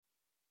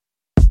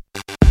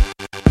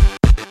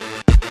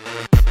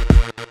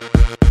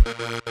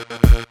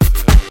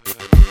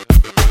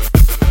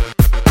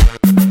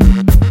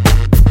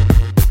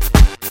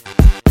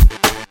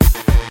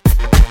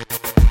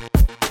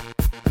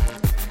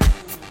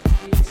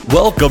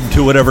Welcome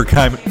to whatever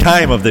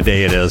time of the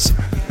day it is.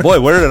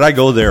 Boy, where did I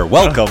go there?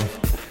 Welcome.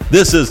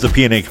 This is the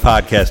PNA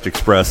Podcast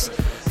Express.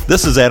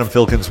 This is Adam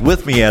Filkins.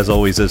 With me, as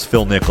always, is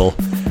Phil Nickel.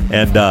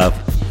 And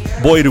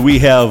boy, do we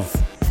have,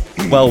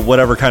 well,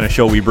 whatever kind of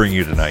show we bring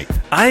you tonight.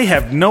 I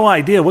have no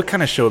idea what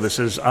kind of show this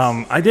is.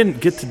 I didn't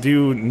get to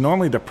do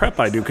normally the prep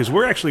I do because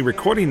we're actually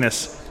recording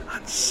this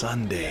on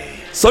Sunday.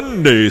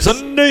 Sunday.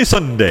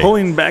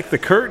 Pulling back the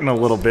curtain a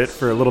little bit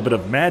for a little bit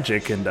of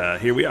magic,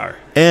 and here we are.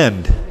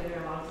 And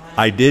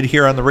I did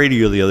hear on the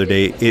radio the other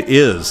day, it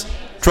is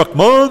Truck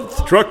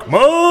Month. Truck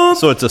Month!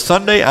 So it's a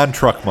Sunday on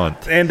Truck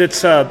Month. And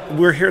it's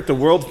we're here at the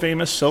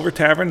world-famous Silver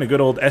Tavern, the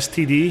good old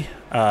STD,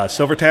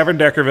 Silver Tavern,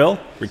 Deckerville,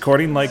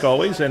 recording like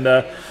always.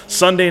 And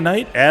Sunday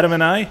night, Adam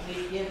and I,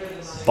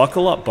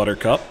 buckle up,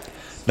 Buttercup.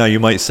 Now you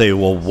might say,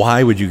 well,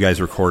 why would you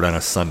guys record on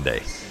a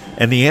Sunday?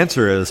 And the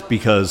answer is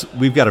because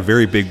we've got a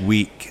very big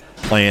week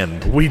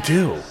planned. We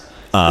do.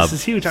 This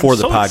is huge. For I'm the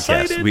so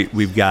podcast. excited.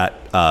 We've got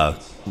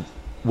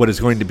what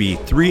is going to be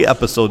 3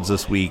 episodes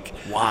this week.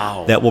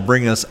 Wow. That will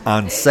bring us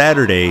on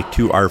Saturday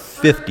to our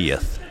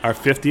 50th. Our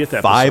 50th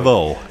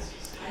episode.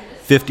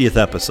 50th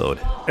episode.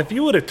 If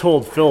you would have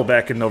told Phil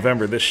back in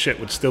November this shit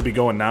would still be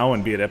going now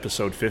and be at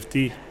episode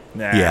 50, he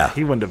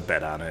wouldn't have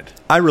bet on it.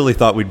 I really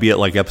thought we'd be at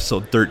like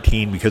episode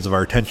 13 because of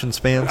our attention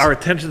spans. Our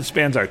attention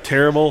spans are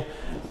terrible.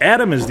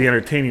 Adam is the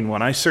entertaining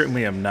one. I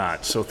certainly am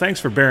not. So thanks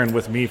for bearing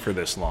with me for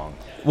this long.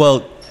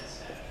 Well,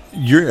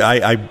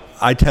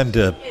 I tend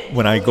to,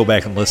 when I go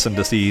back and listen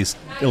to these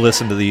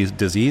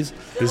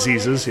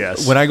Diseases,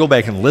 yes. When I go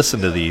back and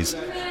listen to these,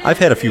 I've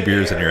had a few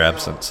beers in your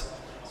absence.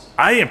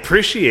 I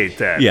appreciate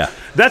that. Yeah.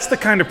 That's the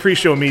kind of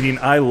pre-show meeting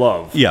I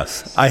love.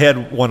 Yes. I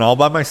had one all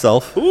by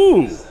myself.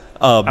 Ooh.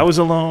 I was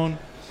alone.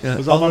 I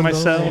was all by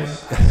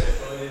myself.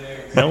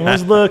 No one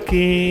was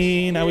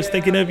looking. I was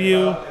thinking of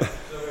you.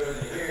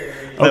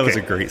 That was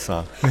a great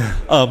song.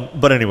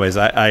 But anyways,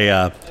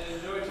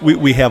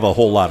 we have a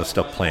whole lot of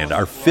stuff planned.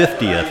 Our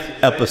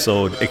 50th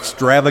episode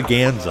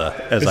extravaganza,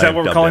 as Is that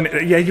what we're calling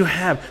it? Yeah, you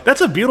have.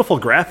 That's a beautiful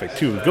graphic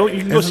too.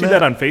 You can go see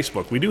that on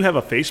Facebook. We do have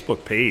a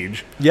Facebook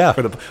page. Yeah.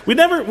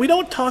 We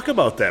don't talk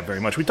about that very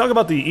much. We talk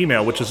about the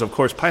email, which is of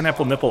course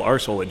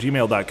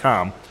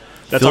pineapplenipplearsehole@gmail.com.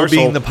 That's Phil arsehole.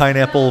 being the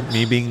pineapple,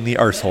 me being the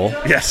arsehole.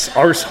 Yes,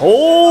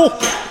 arsehole.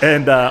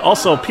 And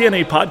also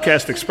PNA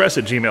Podcast Express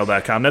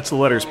 @gmail.com. That's the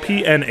letters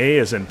PNA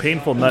as in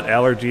painful nut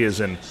allergy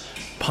as in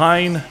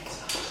pine.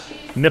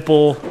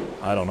 Nipple,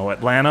 I don't know,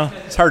 Atlanta.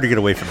 It's hard to get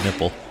away from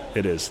nipple.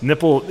 It is.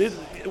 Nipple,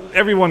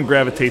 everyone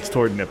gravitates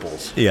toward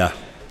nipples. Yeah.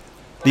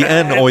 The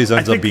N always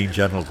ends up being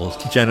genitals.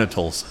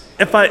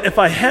 If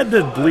I had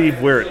to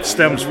believe where it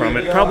stems from,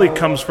 it probably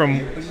comes from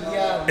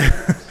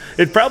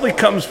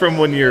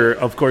when you're,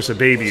 of course, a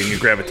baby and you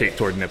gravitate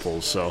toward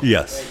nipples. So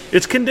Yes.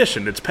 It's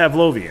conditioned. It's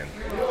Pavlovian.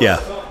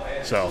 Yeah.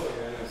 So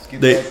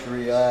Get back to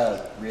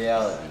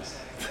reality.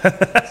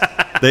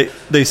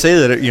 They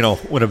say that,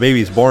 when a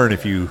baby's born,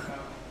 if you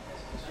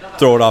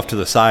throw it off to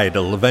the side,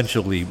 it'll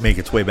eventually make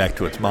its way back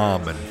to its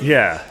mom and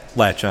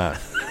latch on.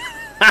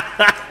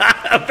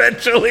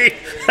 Eventually.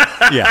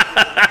 Yeah.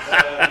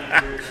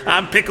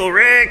 I'm Pickle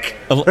Rick.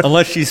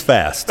 Unless she's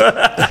fast.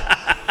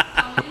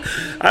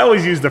 I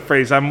always use the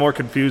phrase, I'm more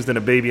confused than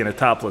a baby in a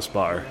topless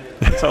bar.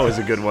 It's always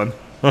a good one.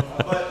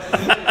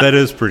 That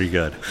is pretty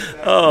good.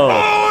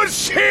 Oh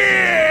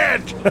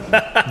shit!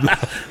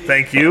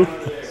 Thank you.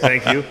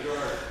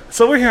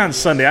 So we're here on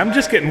Sunday. I'm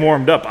just getting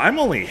warmed up. I'm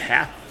only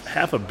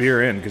half a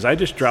beer in because I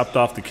just dropped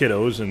off the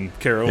kiddos and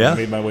Carol and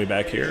made my way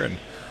back here, and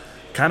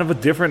kind of a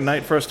different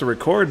night for us to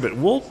record, but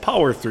we'll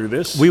power through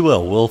this. We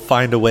will. We'll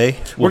find a way.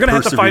 We're going to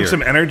have to find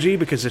some energy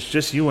because it's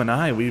just you and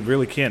I. We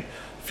really can't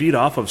feed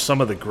off of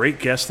some of the great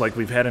guests like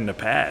we've had in the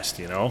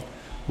past,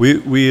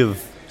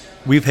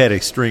 We've had a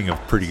string of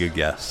pretty good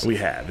guests. We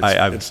have.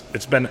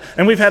 It's been,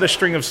 and we've had a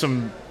string of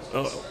some.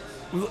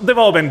 They've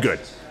all been good.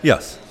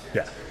 Yes.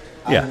 Yeah.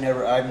 I've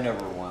never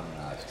won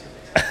an Oscar.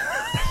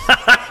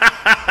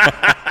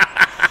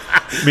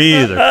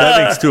 Me either.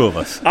 That makes 2 of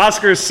us.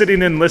 Oscar is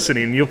sitting in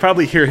listening. You'll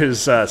probably hear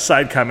his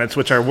side comments,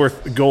 which are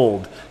worth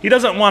gold. He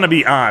doesn't want to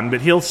be on, but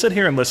he'll sit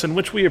here and listen,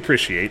 which we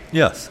appreciate.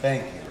 Yes.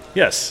 Thank you.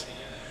 Yes.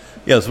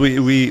 Yes,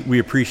 we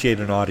appreciate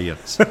an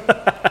audience.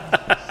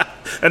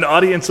 An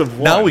audience of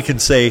one. Now we can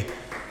say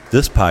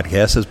this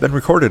podcast has been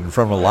recorded in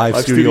front of a live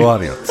studio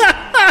audience.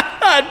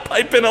 I'd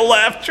pipe in a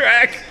laugh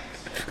track.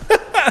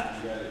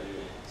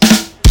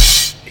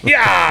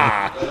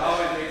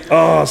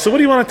 Yeah. So what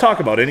do you want to talk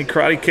about? Any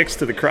karate kicks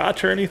to the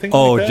crotch or anything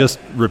like that? Just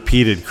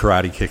repeated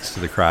karate kicks to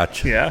the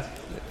crotch. Yeah.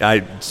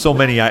 So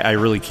many, I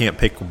really can't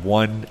pick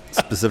one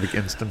specific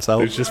instance out.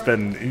 There's just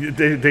been,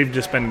 they've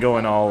just been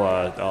going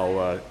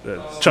all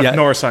Chuck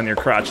Norris on your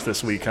crotch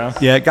this week, huh?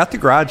 Yeah, got the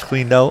garage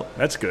cleaned out.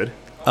 That's good.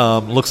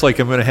 Looks like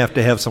I'm going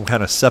to have some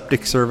kind of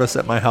septic service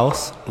at my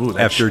house. Ooh,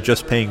 after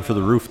just paying for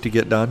the roof to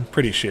get done.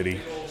 Pretty shitty.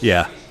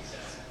 Yeah.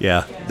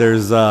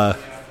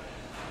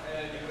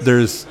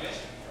 There's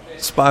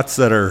spots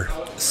that are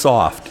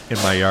soft in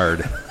my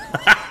yard.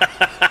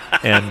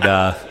 And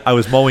I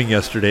was mowing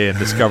yesterday and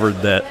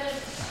discovered that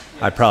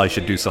I probably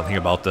should do something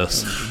about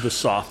this. The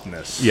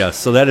softness. Yes,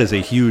 so that is a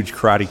huge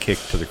karate kick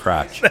to the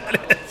crotch.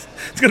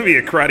 It's going to be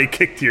a karate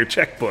kick to your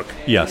checkbook.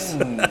 Yes.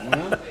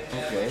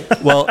 Okay.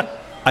 Well,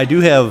 I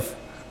do have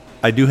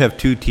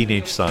 2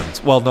 teenage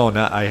sons. Well, no,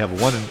 not. I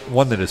have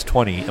one that is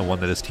 20 and one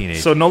that is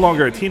teenage. So no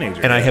longer a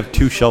teenager. And I have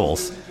 2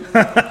 shovels.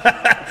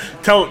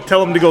 Tell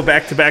them to go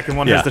back to back, and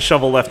one Yeah. has the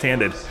shovel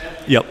left-handed.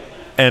 Yep.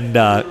 And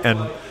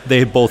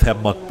they both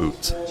have muck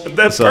boots.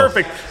 That's So-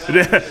 perfect.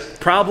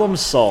 Problem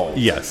solved.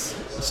 Yes.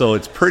 So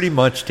it's pretty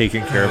much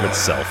taking care of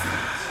itself.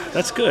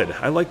 That's good.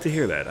 I like to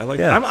hear that. I like.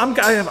 Yeah.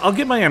 I'll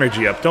get my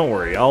energy up. Don't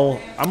worry. I'm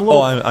a little.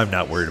 Oh, I'm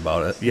not worried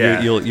about it.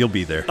 Yeah. You'll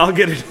be there. I'll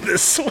get into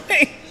this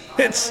swing.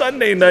 It's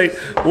Sunday night.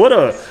 What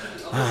a.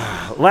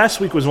 Last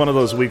week was one of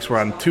those weeks where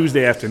on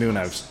Tuesday afternoon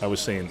I was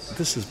saying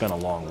this has been a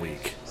long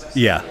week.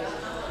 Yeah.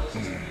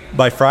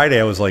 By Friday,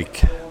 I was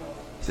like,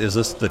 is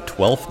this the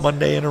 12th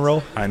Monday in a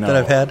row I know. that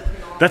I've had?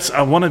 That's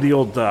one of the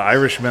old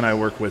Irish men I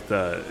work with.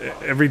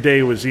 Every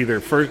day was either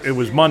first. It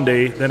was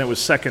Monday, then it was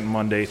second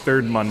Monday,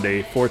 third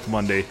Monday, fourth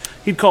Monday.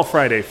 He'd call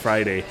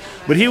Friday,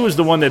 but he was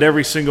the one that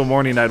every single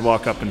morning I'd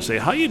walk up and say,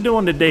 "How you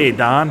doing today,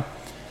 Don?"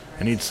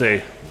 And he'd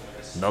say,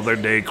 "Another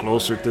day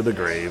closer to the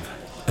grave."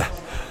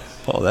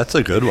 Oh, that's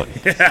a good one.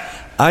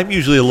 I'm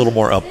usually a little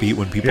more upbeat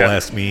when people Yeah.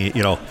 ask me,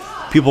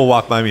 people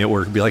walk by me at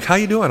work and be like, how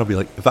you doing? I'll be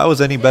like, if I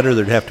was any better,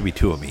 there'd have to be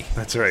 2 of me.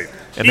 That's right.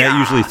 And that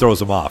usually throws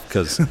them off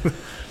because,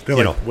 They're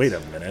you like, know, wait a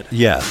minute.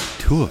 yeah,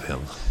 2 of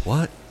him.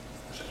 What?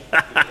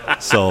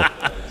 So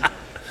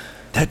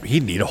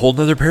he'd need a whole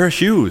nother pair of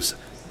shoes.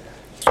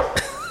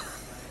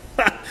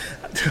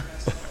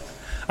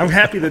 I'm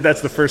happy that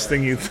that's the first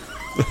thing you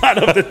thought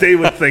of that they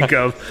would think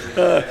of.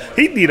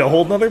 He'd need a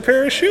whole nother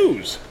pair of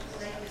shoes.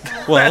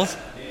 Well,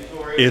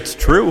 it's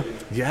true.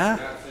 Yeah.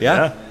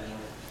 Yeah.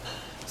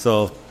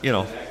 So,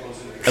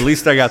 at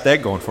least I got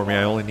that going for me.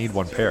 I only need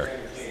 1 pair.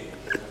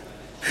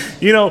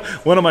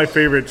 One of my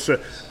favorites,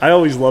 I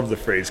always love the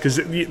phrase, because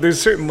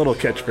there's certain little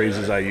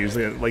catchphrases I use.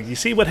 Like, you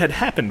see what had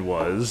happened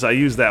was, I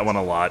use that one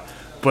a lot.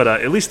 But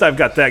at least I've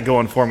got that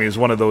going for me is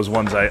one of those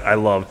ones I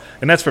love.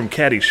 And that's from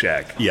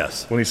Caddyshack.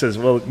 Yes. When he says,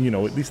 well, at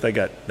least I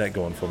got that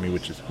going for me,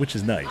 which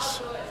is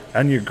nice.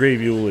 On your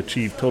grave, you will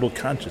achieve total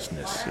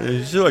consciousness.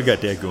 So I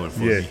got that going for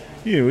me.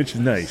 Yeah, which is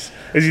nice.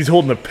 As he's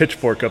holding a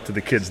pitchfork up to the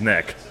kid's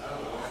neck.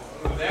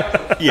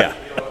 Yeah.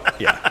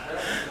 Yeah.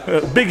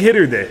 Big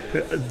hitter there,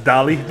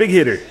 Dolly. Big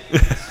hitter.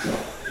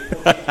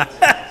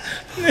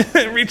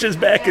 Reaches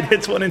back and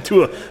hits one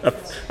into a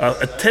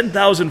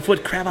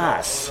 10,000-foot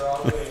crevasse.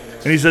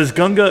 And he says,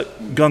 Gunga,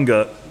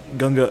 Gunga,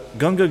 Gunga,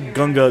 Gunga,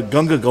 Gunga,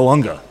 Gunga,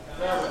 Galunga.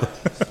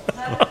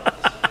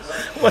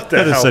 What the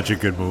That hell? is such a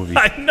good movie.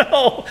 I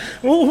know.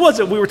 What was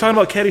it? We were talking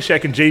about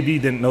Caddyshack, and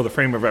JB didn't know the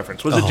frame of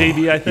reference. Was it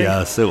JB, I think?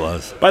 Yes, it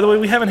was. By the way,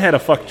 we haven't had a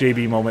fuck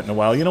JB moment in a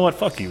while. You know what?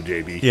 Fuck you,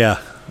 JB. Yeah.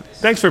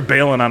 Thanks for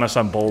bailing on us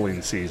on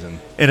bowling season.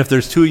 And if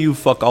there's 2 of you,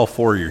 fuck all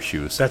 4 of your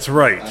shoes. That's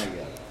right.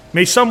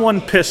 May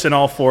someone piss in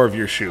all 4 of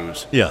your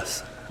shoes.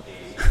 Yes.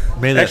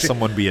 May that Actually-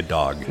 someone be a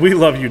dog. We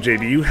love you,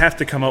 JB. You have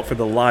to come out for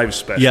the live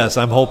special. Yes,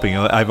 I'm hoping.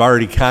 I've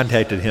already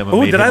contacted him and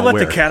Oh, made did him I let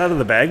aware. the cat out of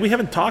the bag? We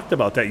haven't talked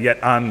about that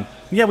yet on...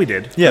 Yeah, we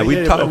did. Yeah,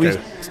 we talked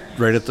okay.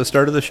 right at the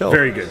start of the show.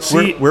 Very good.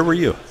 Where, See- where were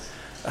you?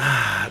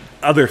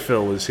 Other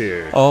Phil is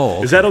here.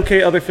 Oh, Is that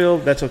okay, Other Phil?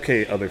 That's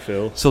okay, Other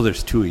Phil. So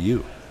there's 2 of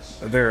you.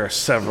 There are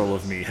several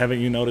of me.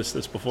 Haven't you noticed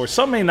this before?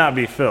 Some may not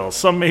be Phil.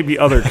 Some may be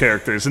other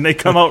characters, and they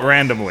come out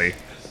randomly.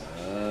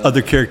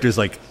 Other characters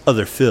like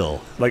Other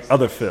Phil. Like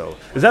Other Phil.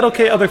 Is that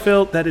okay, Other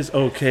Phil? That is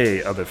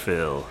okay, Other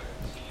Phil.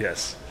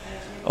 Yes.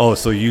 Oh,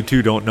 so you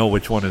 2 don't know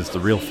which one is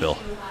the real Phil.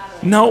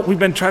 No, we've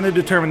been trying to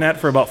determine that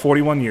for about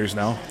 41 years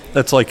now.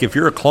 That's like if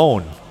you're a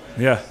clone.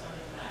 Yeah.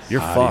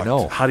 You're How do you fucked.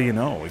 know? How do you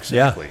know?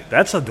 Exactly.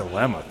 That's a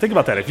dilemma. Think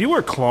about that. If you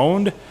were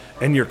cloned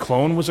and your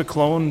clone was a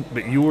clone,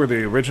 but you were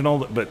the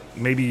original, but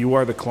maybe you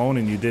are the clone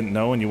and you didn't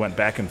know and you went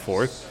back and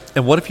forth.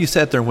 And what if you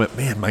sat there and went,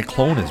 man, my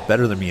clone is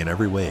better than me in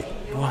every way?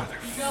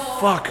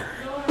 Motherfucker.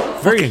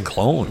 Fucking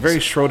clones. Very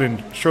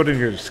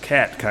Schrodinger's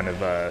cat kind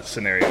of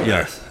scenario. there.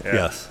 Yes, Yeah.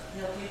 yes.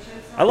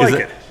 I like Is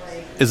it.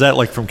 Is that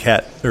like from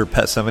Cat or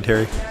Pet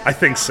Cemetery? I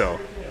think so.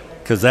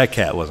 Because that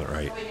cat wasn't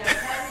right.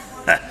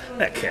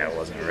 That cat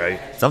wasn't right.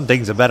 Some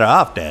things are better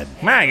off dead.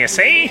 Ma, you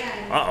see?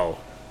 Uh-oh.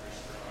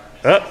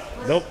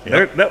 Nope.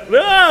 Yep.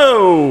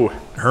 No!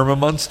 Herman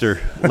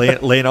Munster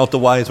laying out the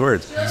wise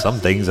words. Some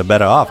things are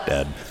better off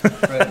dead.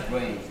 Fred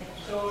Twain.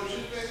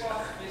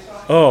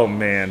 Oh,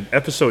 man.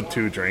 Episode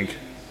 2 drink.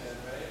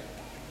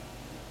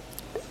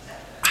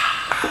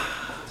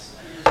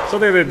 So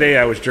the other day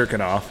I was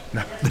jerking off.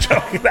 No, I'm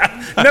joking.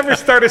 Never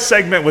start a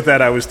segment with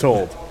that, I was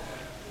told.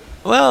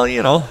 Well,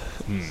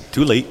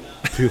 too late.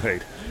 Too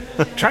late.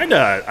 Trying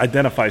to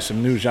identify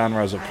some new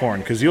genres of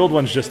porn, because the old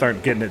ones just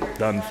aren't getting it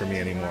done for me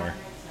anymore.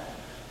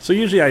 So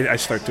usually I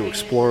start to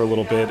explore a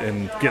little bit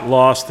and get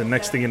lost, and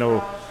next thing you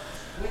know,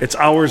 it's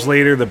hours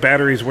later, the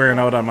battery's wearing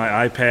out on my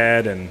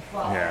iPad, and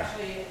yeah,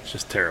 it's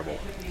just terrible.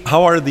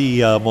 How are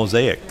the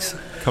mosaics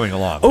coming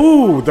along?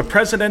 Ooh, the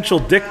presidential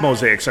dick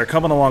mosaics are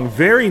coming along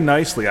very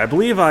nicely. I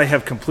believe I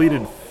have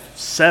completed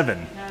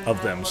 7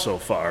 of them so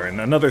far,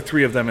 and another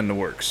 3 of them in the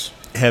works.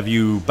 Have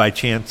you, by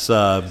chance,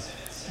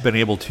 been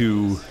able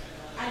to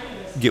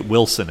get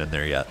Wilson in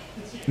there yet?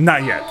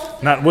 Not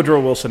yet. Not Woodrow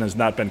Wilson has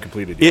not been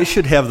completed yet. It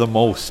should have the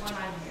most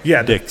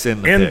dicks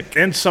in the pick.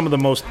 And some of the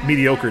most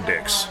mediocre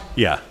dicks.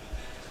 Yeah.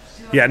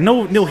 Yeah,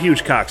 no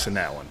huge cocks in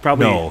that one.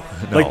 Probably No.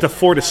 like the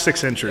 4 to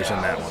 6 inchers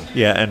in that one.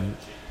 Yeah, and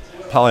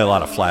probably a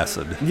lot of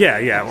flaccid.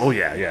 Yeah. Oh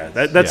yeah.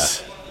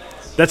 That's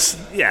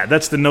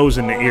the nose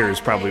and the ears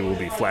probably will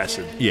be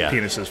flaccid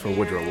penises for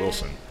Woodrow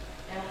Wilson.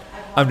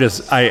 I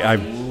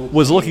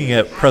was looking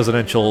at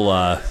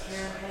presidential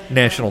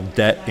national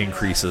debt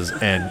increases,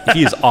 and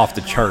he is off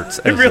the charts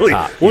as Really, the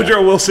top.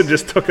 Woodrow Wilson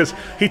just took us.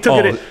 He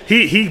took it.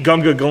 He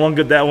gunga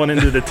galunga'd that one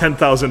into the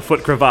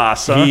 10,000-foot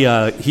crevasse.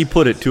 Huh? He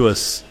put it to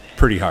us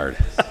pretty hard.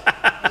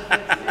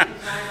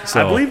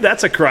 So, I believe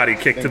that's a karate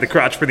kick to the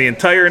crotch for the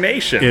entire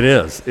nation. It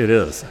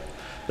is.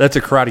 That's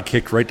a karate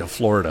kick right to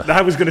Florida.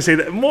 I was going to say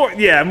that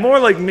more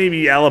like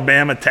maybe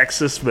Alabama,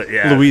 Texas, but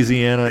yeah,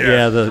 Louisiana.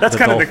 Yeah, that's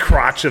kind of the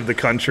crotch of the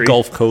country.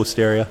 Gulf Coast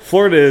area.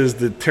 Florida is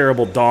the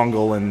terrible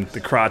dongle, and the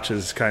crotch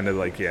is kind of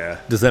like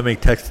Does that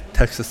make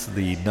Texas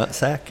the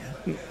nutsack?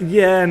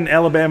 Yeah, and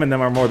Alabama and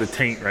them are more the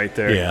taint right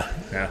there.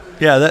 Yeah.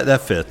 Yeah.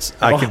 That fits.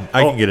 I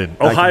can get in.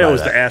 Ohio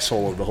is the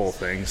asshole of the whole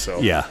thing. So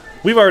yeah,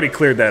 we've already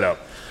cleared that up.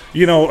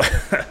 You know.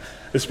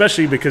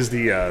 Especially because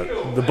the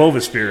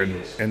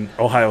bovosphere in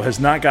Ohio has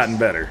not gotten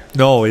better.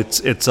 No, it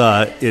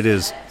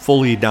is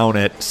fully down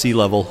at sea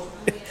level,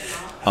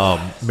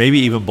 maybe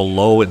even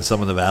below in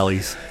some of the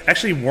valleys.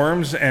 Actually,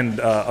 worms and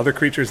other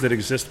creatures that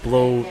exist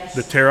below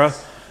the Terra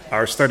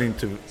are starting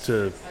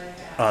to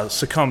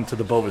succumb to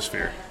the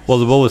bovosphere. Well,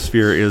 the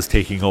bovosphere is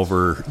taking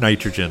over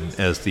nitrogen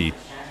as the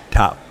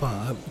top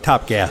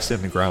gas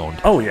in the ground.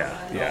 Oh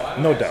yeah,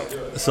 no doubt.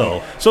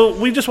 So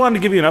we just wanted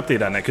to give you an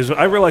update on that because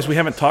I realized we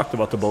haven't talked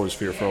about the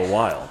bovosphere for a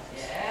while.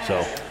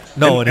 So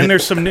and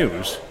there's some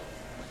news.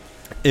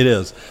 It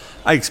is.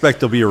 I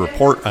expect there'll be a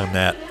report on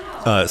that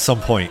at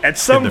some point. At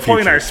some point,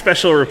 future. Our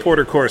special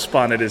reporter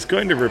correspondent is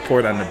going to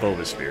report on the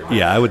bovosphere.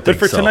 Yeah, I would think so.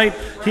 But for tonight,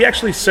 he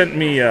actually sent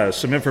me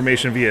some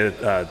information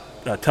via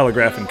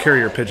telegraph and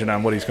carrier pigeon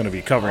on what he's going to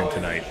be covering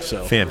tonight.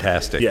 So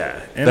fantastic.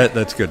 Yeah,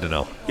 that's good to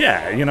know.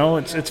 Yeah,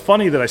 it's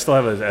funny that I still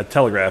have a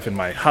telegraph in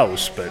my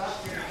house, but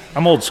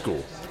I'm old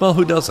school. Well,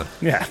 who doesn't?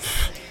 Yeah,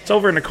 it's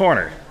over in the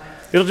corner.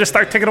 It'll just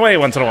start ticking away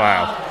once in a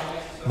while.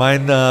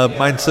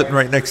 Mine's sitting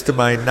right next to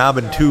my knob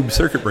and tube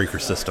circuit breaker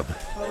system.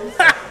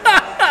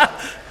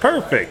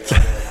 Perfect.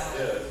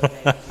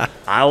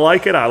 I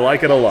like it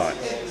a lot.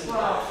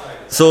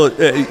 So,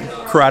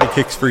 karate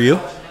kicks for you?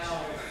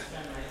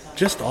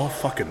 Just all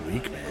fucking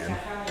week, man.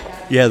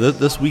 Yeah,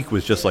 this week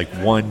was just like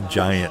one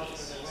giant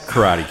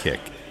karate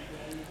kick.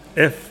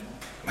 If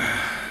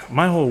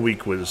my whole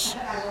week was,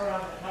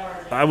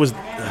 I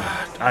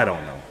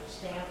don't know.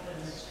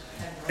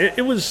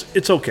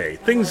 It's okay.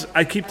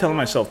 I keep telling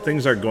myself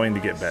things are going to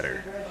get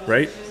better,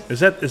 right? Is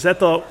that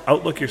the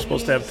outlook you're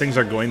supposed to have? Things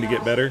are going to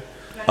get better?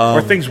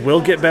 Or things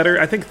will get better?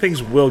 I think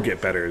things will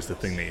get better is the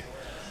thing.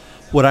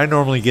 What I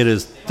normally get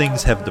is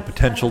things have the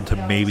potential to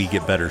maybe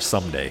get better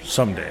someday.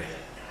 Someday.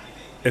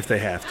 If they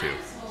have to.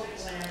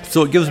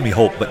 So it gives me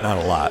hope, but not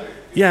a lot.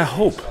 Yeah,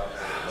 hope.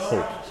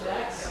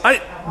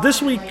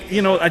 This week,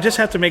 I just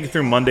have to make it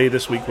through Monday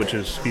this week, which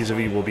is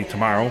vis-a-vis will be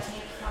tomorrow.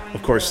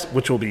 Of course,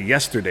 which will be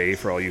yesterday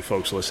for all you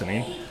folks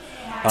listening.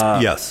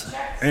 Yes.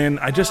 And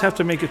I just have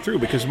to make it through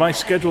because my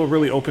schedule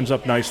really opens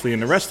up nicely,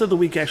 and the rest of the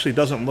week actually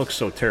doesn't look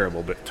so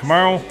terrible. But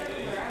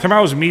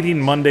tomorrow's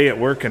meeting Monday at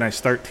work, and I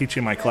start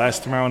teaching my class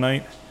tomorrow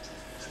night.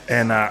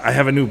 And I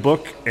have a new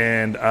book,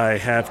 and I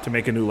have to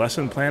make a new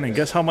lesson plan. And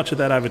guess how much of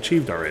that I've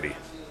achieved already?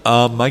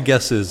 My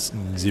guess is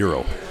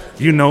 0.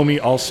 You know me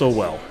all so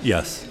well.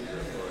 Yes.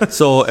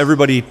 So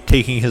everybody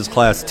taking his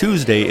class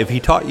Tuesday, if he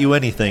taught you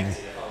anything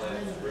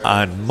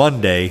on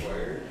Monday,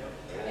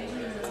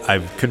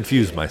 I've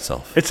confused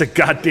myself. It's a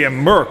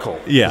goddamn miracle.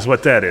 Yeah. Is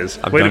what that is.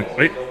 Wait.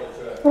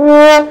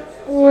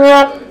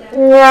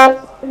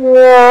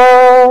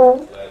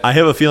 I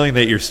have a feeling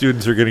that your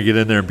students are going to get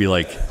in there and be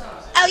like,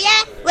 "Oh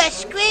yeah? Well,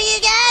 screw you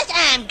guys.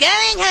 I'm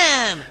going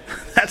home."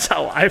 That's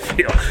how I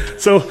feel.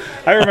 So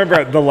I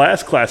remember the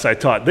last class I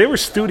taught, they were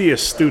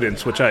studious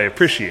students, which I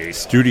appreciate.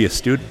 Studious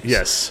students?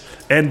 Yes.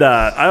 And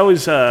I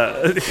always,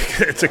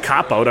 it's a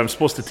cop-out. I'm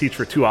supposed to teach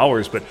for 2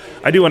 hours, but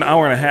I do an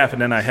hour and a half,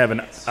 and then I have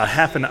a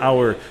half an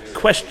hour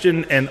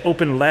question and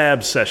open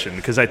lab session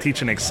because I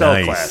teach an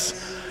Excel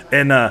class.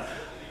 And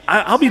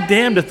I'll be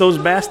damned if those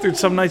bastards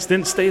some nights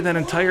didn't stay that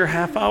entire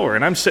half hour.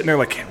 And I'm sitting there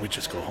like, can't we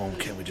just go home?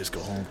 Can't we just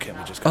go home? Can't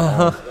we just go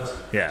home?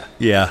 Yeah.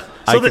 Yeah,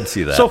 I can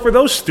see that. So for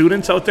those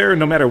students out there,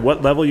 no matter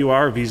what level you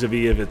are,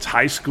 vis-a-vis if it's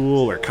high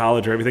school or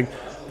college or everything,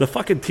 the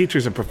fucking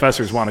teachers and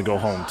professors want to go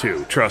home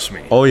too. Trust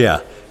me. Oh,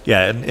 yeah.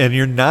 Yeah, and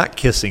you're not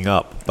kissing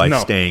up by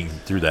staying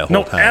through that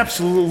whole time. No,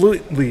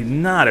 absolutely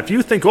not. If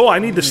you think, I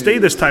need to stay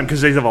this time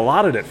because they have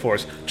allotted it for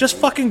us, just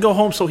fucking go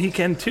home so he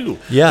can too.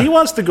 Yeah. He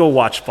wants to go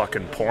watch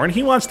fucking porn.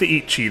 He wants to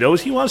eat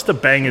Cheetos. He wants to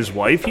bang his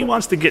wife. He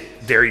wants to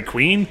get Dairy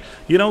Queen.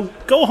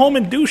 Go home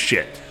and do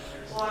shit.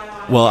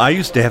 Well, I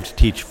used to have to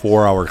teach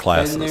 4-hour Been there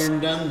classes.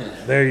 and done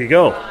that. There you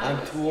go.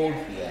 I'm too old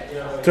for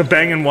that. To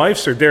Bangin'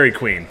 Wifes or Dairy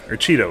Queen or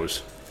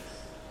Cheetos?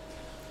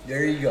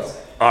 There you go.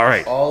 All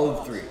right. All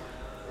of three.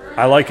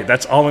 I like it.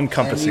 That's all I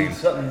encompassing. need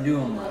something new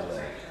in my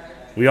life.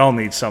 We all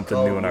need something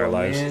new in our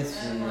lives.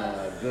 Romance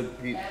and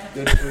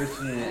good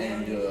person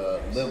and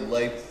live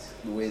life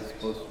the way it's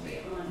supposed to be.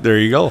 There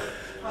you go.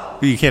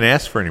 You can't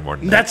ask for any more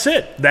than that. That's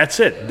it. That's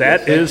it.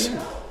 That is.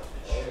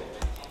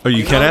 Oh,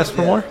 you can't ask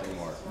for more?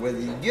 Whether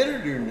you get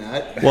it or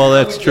not. Well,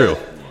 that's you true.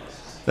 get it.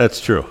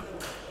 That's true.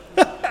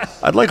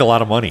 I'd like a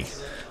lot of money.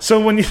 So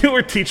when you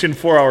were teaching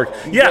 4 hours,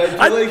 yeah,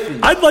 Congratulations.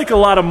 I'd like a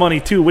lot of money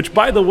too. Which,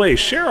 by the way,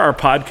 share our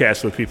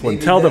podcast with people and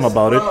Maybe tell them that's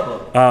about the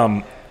it.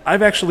 problem.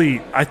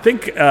 I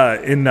think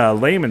in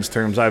layman's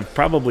terms, I've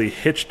probably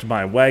hitched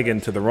my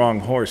wagon to the wrong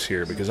horse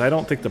here because I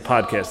don't think the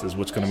podcast is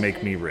what's going to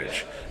make me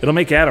rich. It'll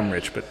make Adam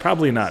rich, but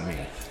probably not me.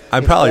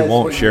 I probably that's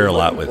won't what share you're a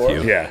lot looking with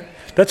for. you. Yeah,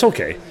 that's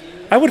okay.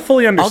 I would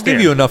fully I'll understand.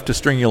 give you enough to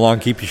string you along,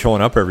 keep you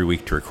showing up every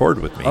week to record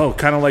with me. Oh,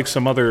 kind of like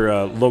some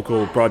other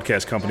local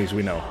broadcast companies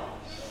we know.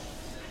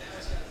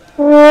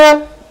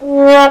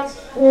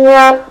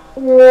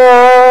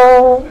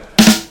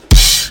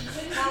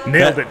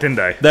 Nailed it, didn't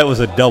I? That was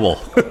a double.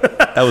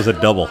 That was a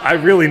double. I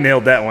really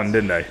nailed that one,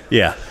 didn't I?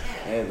 Yeah.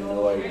 I have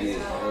no idea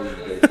how you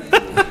guys do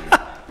it.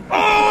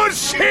 Oh,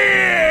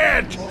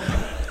 shit!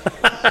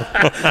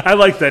 I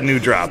like that new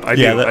drop. I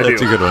Yeah, do. I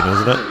that's do. a good one,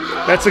 isn't it?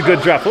 That's a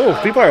good drop. Oh,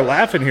 people are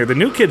laughing here. The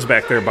new kid's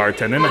back there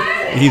bartending.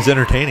 He's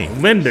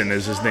entertaining. Lyndon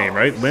is his name,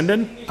 right?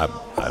 Lyndon? I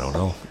don't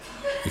know.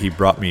 He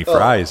brought me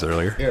fries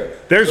earlier. Here.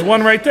 There's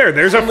one right there.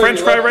 There's a French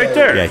fry right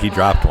there. Yeah, he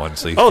dropped one,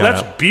 so he's Oh, kind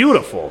that's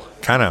beautiful.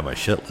 of on my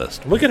shit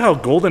list. Look at how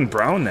golden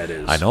brown that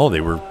is. I know, they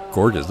were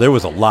gorgeous. There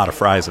was a lot of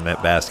fries in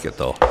that basket,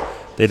 though.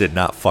 They did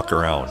not fuck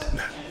around.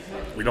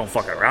 We don't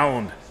fuck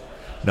around.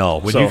 No,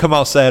 when So- you come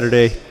out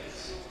Saturday,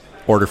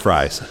 order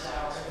fries.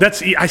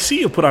 I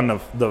see you put on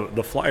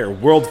the flyer,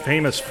 world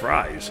famous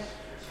fries.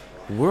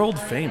 World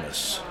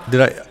famous.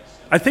 Did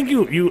I think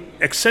you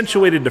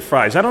accentuated the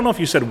fries. I don't know if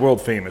you said world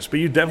famous, but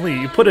you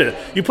definitely put a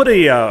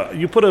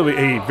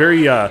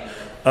very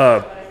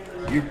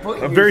You're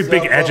putting A very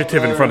big yourself up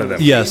adjective in there front of them. on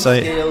the Yes,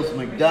 same I- scale as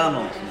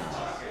McDonald's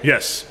now.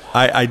 yes.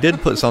 I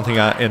did put something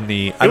on in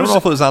the. I don't know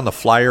if it was on the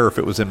flyer or if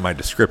it was in my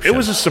description. It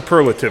was a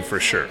superlative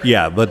for sure.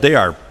 Yeah, but they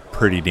are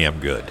pretty damn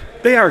good.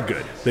 They are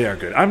good. They are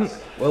good.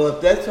 Well,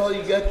 if that's all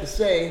you got to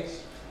say,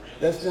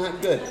 that's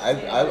not good.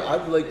 I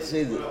would like to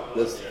say that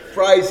the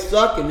fries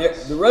suck and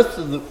the rest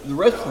of the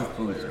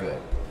food's good.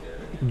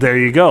 There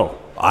you go.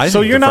 I So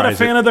think you're the not a fries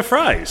fan are- of the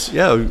fries.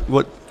 Yeah,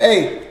 what?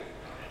 Hey,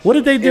 What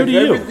did they do if to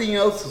you? everything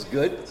else is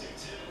good,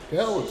 the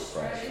hell with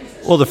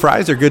fries. Well, the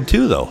fries are good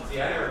too, though.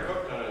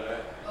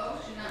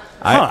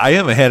 Huh. I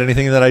haven't had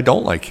anything that I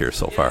don't like here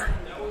so far.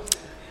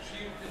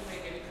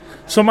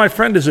 So my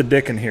friend is a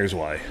dick, and here's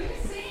why.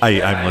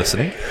 I'm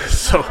listening.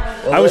 So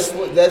Well, I was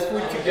that's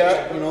what you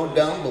got,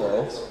 down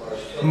below.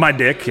 my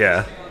dick.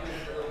 Yeah.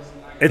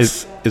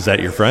 It's Is that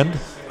your friend?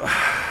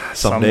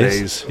 some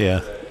days.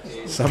 Yeah,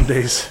 Some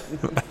days.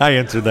 I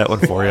answered that one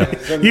for you.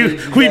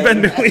 We've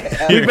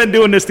been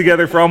doing this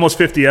together for almost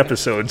 50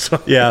 episodes.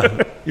 So.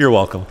 Yeah, you're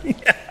welcome.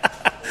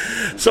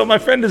 So my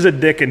friend is a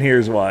dick, and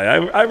here's why.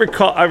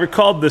 I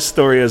recalled this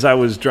story as I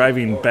was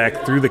driving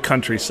back through the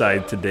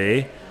countryside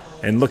today,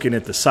 and looking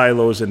at the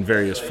silos and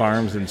various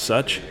farms and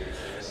such.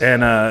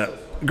 And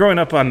growing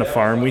up on the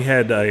farm, we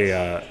had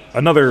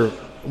another.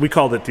 We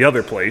called it the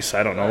other place.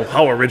 I don't know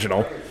how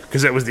original,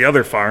 because it was the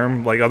other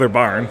farm, like other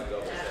barn.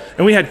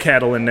 And we had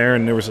cattle in there,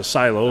 and there was a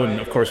silo, and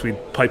of course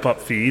we'd pipe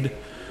up feed.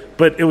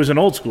 But it was an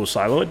old school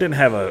silo. It didn't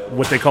have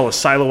what they call a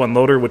silo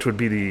unloader, which would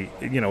be the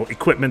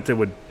equipment that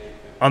would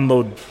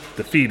unload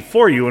the feed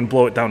for you and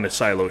blow it down the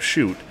silo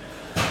chute.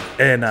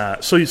 And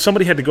so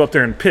somebody had to go up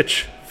there and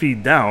pitch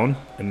feed down.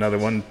 Another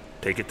one,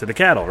 take it to the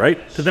cattle,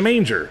 right? To the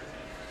manger.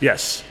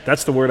 Yes,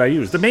 that's the word I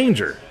use, the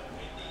manger.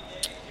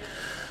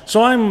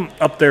 So I'm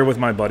up there with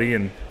my buddy,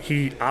 and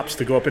he opts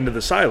to go up into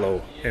the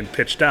silo and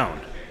pitch down.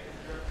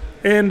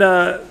 And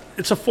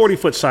it's a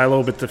 40-foot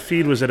silo, but the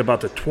feed was at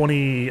about the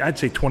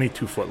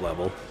 22-foot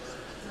level.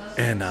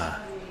 And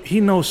he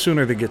no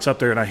sooner than gets up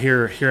there, and I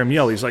hear him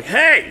yell. He's like,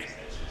 "Hey!"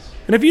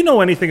 And if you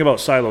know anything about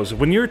silos,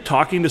 when you're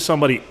talking to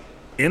somebody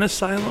in a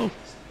silo,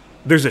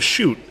 there's a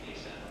chute,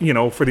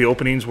 for the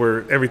openings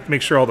where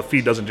make sure all the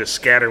feed doesn't just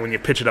scatter when you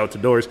pitch it out the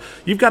doors.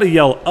 You've got to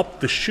yell up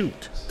the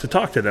chute to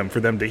talk to them for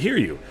them to hear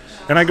you.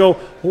 And I go,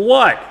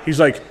 "What?" He's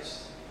like,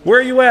 "Where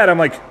are you at?" I'm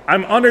like,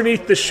 "I'm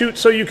underneath the chute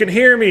so you can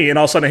hear me." And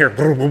all of a sudden I hear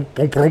boom, boom,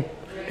 boom, boom,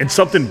 and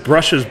something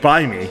brushes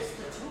by me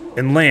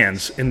and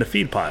lands in the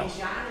feed pile.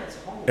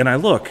 And I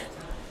look,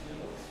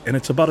 and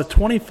it's about a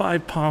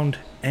 25-pound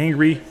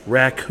angry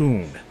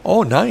raccoon.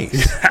 Oh,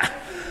 nice.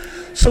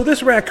 So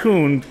this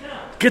raccoon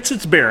gets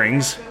its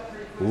bearings,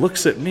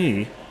 looks at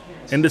me,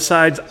 and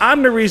decides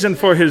I'm the reason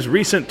for his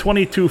recent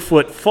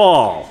 22-foot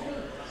fall.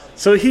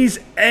 So he's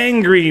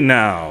angry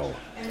now.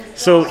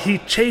 So he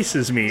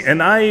chases me,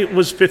 and I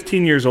was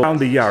 15 years old around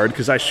the yard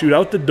because I shoot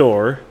out the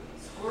door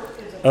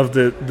of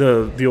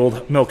the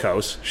old milk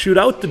house, shoot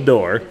out the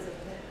door,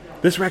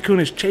 this raccoon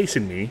is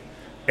chasing me,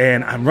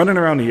 and I'm running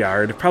around the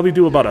yard, probably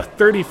do about a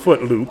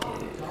 30-foot loop,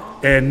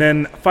 and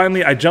then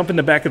finally I jump in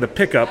the back of the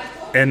pickup,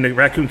 and the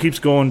raccoon keeps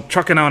going,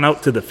 trucking on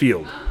out to the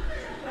field.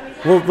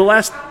 Well, the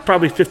last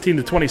probably 15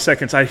 to 20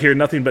 seconds, I hear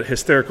nothing but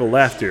hysterical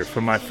laughter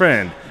from my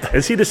friend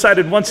as he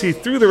decided once he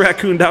threw the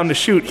raccoon down the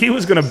chute, he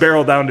was going to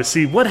barrel down to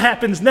see what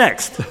happens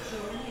next.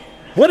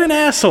 What an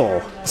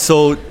asshole.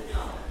 So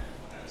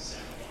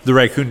the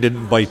raccoon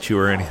didn't bite you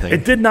or anything?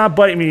 It did not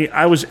bite me.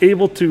 I was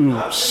able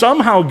to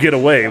somehow get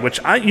away, which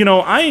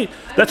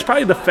that's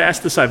probably the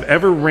fastest I've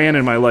ever ran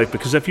in my life,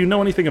 because if you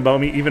know anything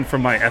about me, even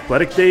from my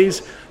athletic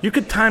days, you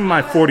could time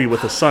my 40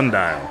 with a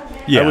sundial.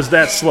 Yeah. I was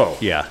that slow.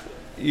 Yeah.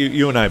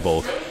 You and I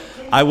both.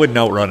 I wouldn't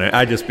outrun it.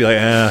 I'd just be like,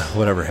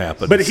 whatever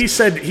happens. But he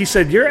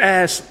said your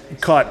ass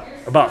caught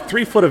about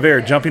 3 foot of air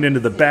jumping into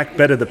the back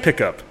bed of the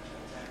pickup.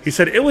 He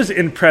said it was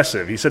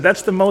impressive. He said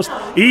that's the most.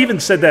 He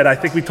even said that. I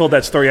think we told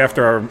that story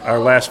after our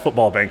last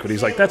football banquet.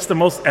 He's like, that's the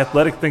most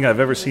athletic thing I've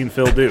ever seen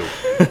Phil do.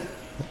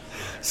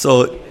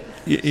 So,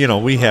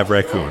 we have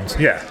raccoons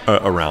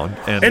around.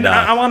 And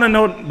I want to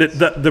note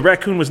that the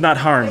raccoon was not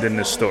harmed in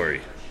this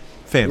story.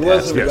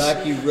 Fantastic.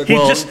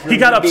 He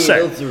got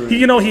upset.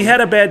 He had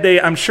a bad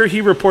day. I'm sure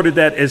he reported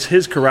that as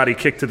his karate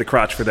kick to the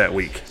crotch for that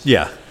week.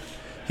 Yeah.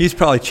 He's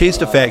probably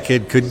chased a fat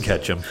kid, couldn't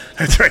catch him.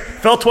 That's right.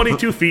 Fell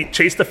 22 feet,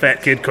 chased a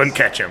fat kid, couldn't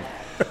catch him.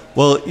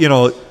 Well,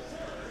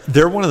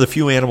 they're one of the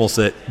few animals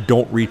that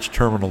don't reach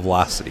terminal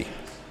velocity.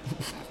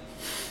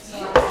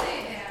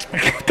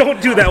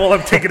 Don't do that while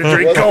I'm taking a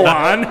drink. Go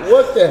on.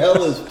 What the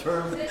hell is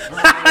terminal?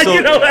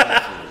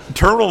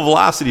 Terminal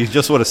velocity is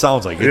just what it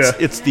sounds like.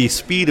 It's the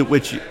speed at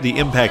which the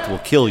impact will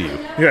kill you.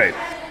 Right.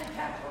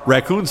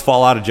 Raccoons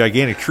fall out of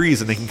gigantic trees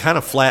and they can kind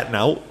of flatten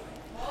out,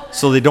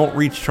 so they don't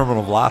reach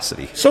terminal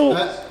velocity. So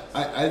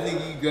I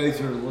think you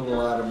guys are a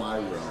little out of my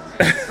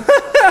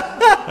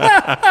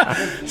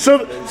realm.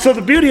 So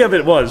the beauty of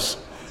it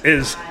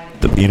is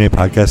the BNA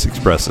Podcast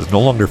Express is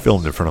no longer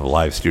filmed in front of a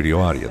live studio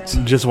audience.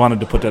 Just wanted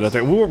to put that out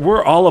there.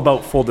 We're all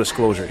about full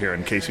disclosure here,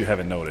 in case you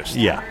haven't noticed.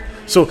 Yeah.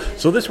 So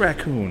this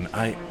raccoon,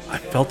 I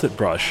felt it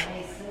brush,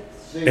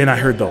 and I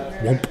heard the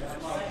whoomp.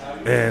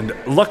 And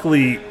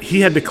luckily,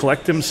 he had to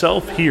collect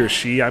himself, he or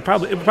she. I'm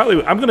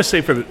going to say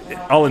for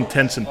all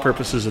intents and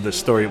purposes of this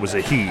story, it was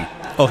a he.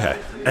 Okay.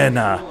 And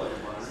I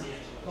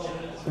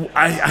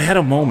had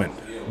a moment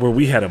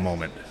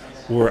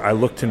where I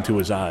looked into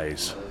his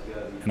eyes,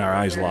 and our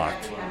eyes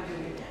locked.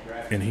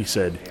 And he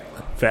said,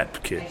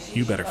 "Fat kid,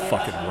 you better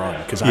fucking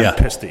run, because I'm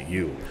pissed at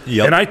you."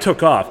 Yep. And I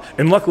took off.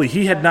 And luckily,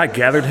 he had not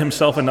gathered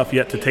himself enough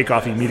yet to take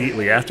off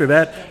immediately after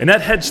that. And that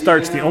head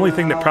start's the only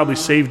thing that probably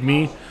saved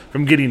me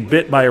from getting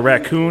bit by a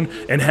raccoon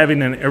and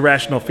having an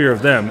irrational fear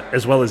of them,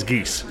 as well as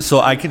geese. So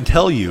I can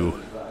tell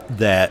you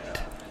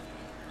that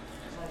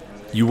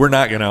you were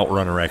not going to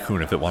outrun a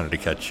raccoon if it wanted to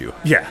catch you.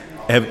 Yeah.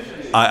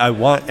 I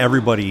want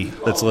everybody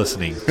that's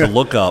listening to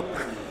look up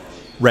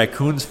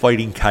raccoons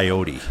fighting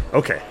coyote.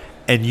 Okay.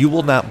 And you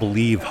will not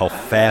believe how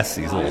fast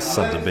these little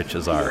sons of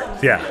bitches are.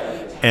 Yeah.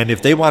 And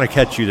if they want to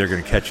catch you, they're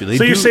going to catch you.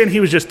 You're saying he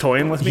was just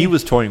toying with me? He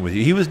was toying with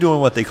you. He was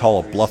doing what they call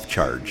a bluff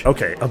charge.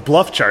 Okay, a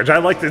bluff charge. I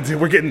like that.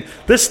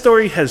 This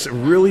story has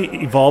really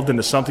evolved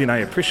into something I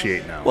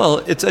appreciate now. Well,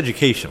 it's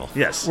educational.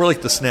 Yes. We're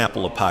like the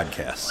Snapple of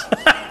podcasts.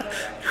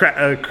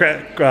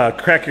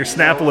 Crack your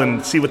Snapple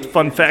and see what the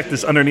fun fact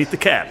is underneath the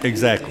cap.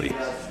 Exactly.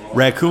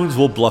 Raccoons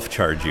will bluff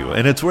charge you,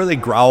 and it's where they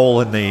growl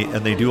and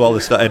they do all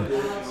this stuff. And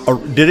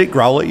did it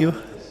growl at you?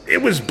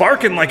 It was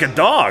barking like a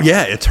dog.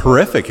 Yeah, it's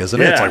horrific, isn't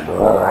it? Yeah. It's like...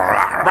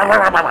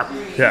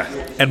 Yeah.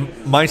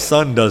 And my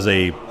son does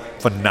a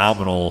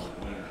phenomenal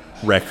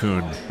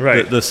raccoon.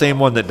 Right. The same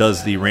one that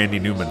does the Randy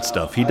Newman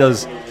stuff. He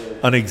does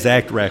an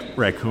exact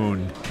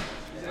raccoon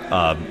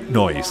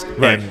noise.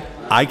 Right. And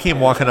I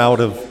came walking out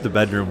of the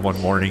bedroom one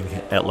morning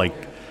at like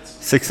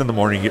 6 a.m,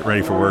 getting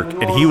ready for work,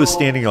 and he was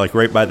standing like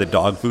right by the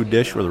dog food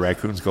dish where the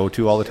raccoons go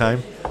to all the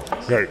time.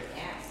 Right.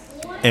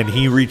 And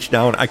he reached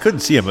down. I couldn't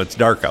see him. It's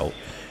dark out.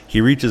 He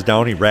reaches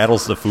down, he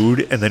rattles the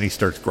food, and then he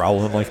starts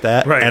growling like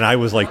that. Right. And I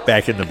was like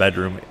back in the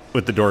bedroom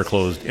with the door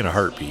closed in a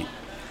heartbeat.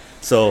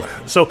 So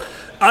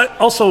I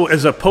also,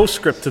 as a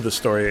postscript to the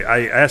story,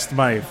 I asked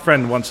my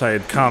friend once I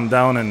had calmed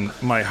down and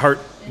my heart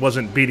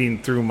wasn't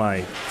beating through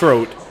my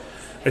throat.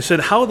 I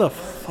said, "How the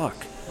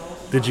fuck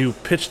did you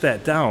pitch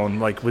that down?"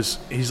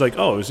 He's like,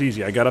 "Oh, it was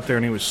easy. I got up there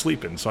and he was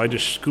sleeping, so I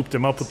just scooped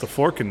him up with the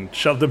fork and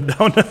shoved him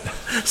down."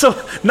 So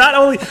not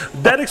only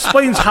that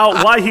explains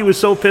why he was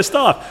so pissed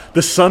off.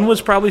 The sun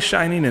was probably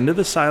shining into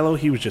the silo.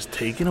 He was just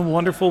taking a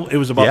wonderful. It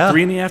was about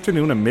 3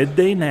 p.m, a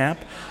midday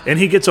nap, and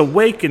he gets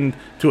awakened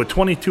to a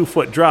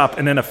 22-foot drop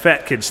and then a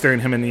fat kid staring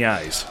him in the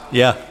eyes.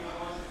 Yeah.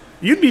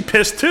 You'd be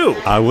pissed too.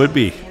 I would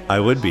be.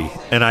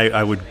 And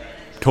I would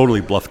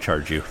totally bluff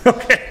charge you.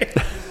 Okay.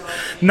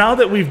 Now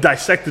that we've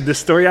dissected this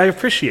story, I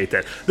appreciate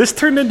that. This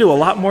turned into a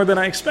lot more than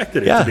I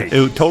expected it to be. Yeah, it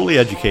was totally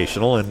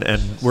educational,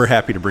 and we're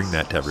happy to bring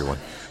that to everyone.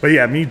 But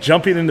yeah, me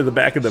jumping into the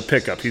back of the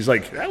pickup, he's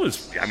like,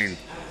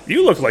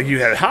 you look like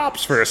you had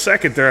hops for a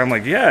second there. I'm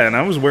like, yeah, and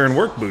I was wearing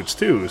work boots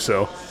too,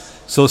 so.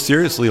 So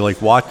seriously,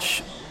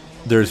 watch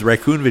there's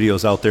raccoon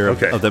videos out there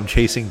Okay. of them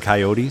chasing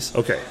coyotes,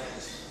 Okay.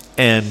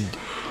 and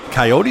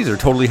coyotes are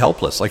totally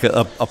helpless. Like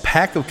a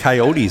pack of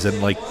coyotes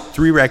and like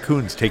 3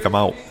 raccoons take them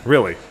out.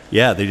 Really?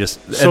 Yeah, they just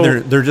So-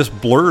 and they're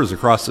just blurs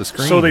across the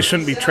screen. So they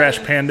shouldn't be trash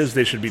pandas.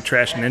 They should be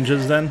trash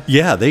ninjas then?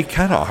 Yeah, they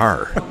kind of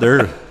are.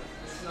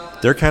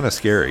 They're kind of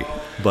scary.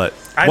 But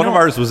I one of know-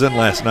 ours was in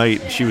last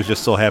night, and she was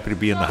just so happy to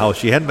be in the house.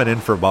 She hadn't been in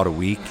for about a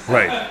week.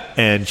 Right.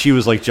 And she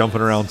was like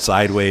jumping around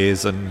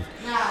sideways and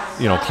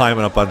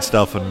climbing up on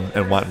stuff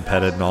and wanting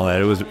petted and all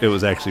that. It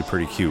was actually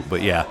pretty cute.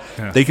 But yeah,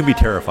 they can be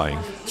terrifying.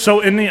 So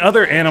in the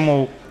other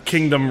animal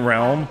kingdom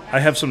realm, I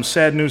have some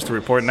sad news to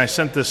report, and I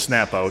sent this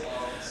snap out.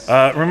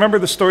 Remember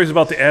the stories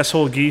about the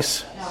asshole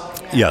geese?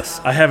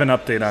 Yes. I have an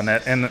update on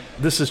that, and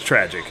this is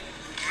tragic.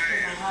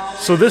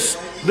 So this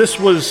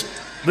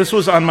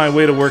was on my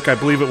way to work. I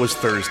believe it was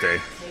Thursday.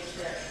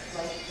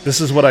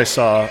 This is what I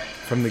saw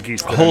from the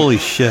geese. that Holy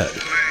shit.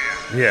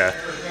 Yeah.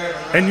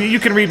 And you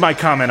can read my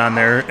comment on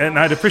there, and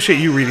I'd appreciate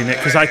you reading it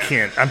because I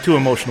can't. I'm too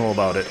emotional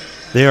about it.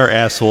 They are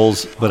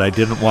assholes, but I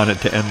didn't want it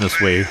to end this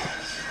way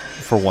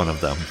for one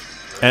of them.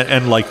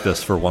 And like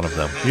this for one of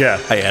them. Yeah.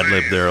 I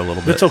ad-libbed there a little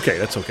bit. That's okay.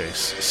 That's okay.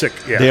 Sick.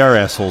 Yeah. They are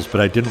assholes, but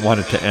I didn't want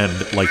it to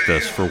end like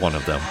this for one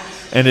of them.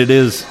 And it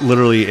is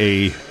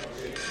literally a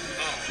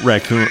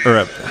raccoon,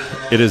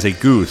 it is a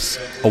goose,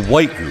 a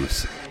white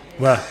goose,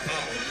 Well,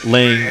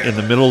 laying in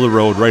the middle of the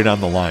road right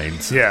on the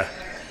lines. yeah.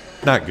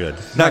 Not good.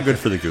 Not good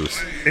for the goose.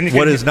 And you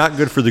What can- is not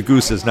good for the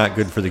goose is not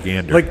good for the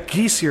gander. Like,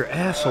 geese, you're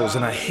assholes,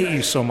 and I hate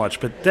you so much,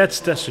 but that's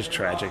just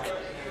tragic.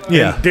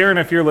 Yeah. And Darren,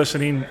 if you're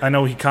listening, I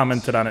know he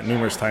commented on it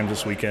numerous times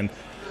this weekend,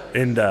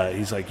 and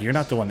he's like, you're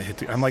not the one that hit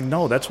the... I'm like,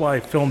 no, that's why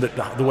I filmed it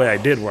the way I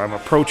did, where I'm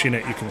approaching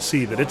it. You can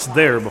see that it's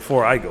there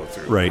before I go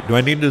through. Right. Do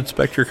I need to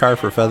inspect your car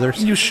for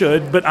feathers? You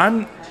should, but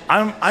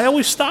I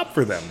always stop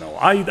for them, though.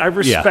 I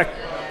respect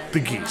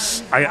the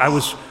geese. I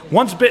was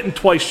once bitten,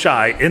 twice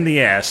shy in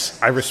the ass.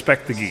 I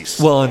respect the geese.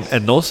 Well,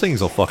 and those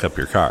things will fuck up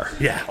your car.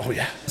 Yeah. Oh,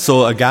 yeah.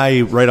 So a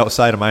guy right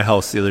outside of my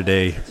house the other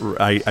day,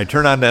 I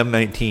turned on to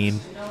M19,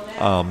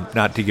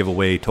 not to give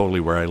away totally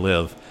where I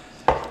live.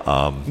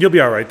 You'll be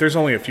all right. There's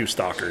only a few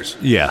stalkers.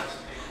 Yeah.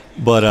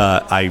 But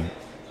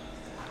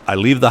I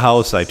leave the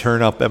house, I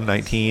turn up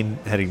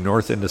M19, heading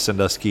north into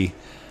Sandusky,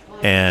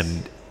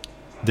 and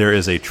there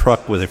is a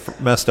truck with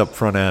a messed up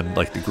front end,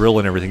 like the grill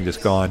and everything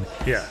just gone.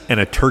 Yeah.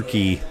 And a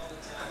turkey,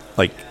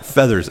 like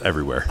feathers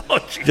everywhere. Oh,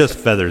 jeez. Just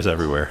feathers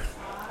everywhere.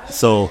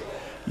 So,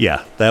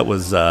 yeah, that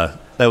was a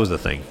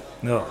thing.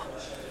 No.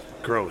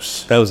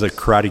 Gross. That was a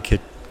karate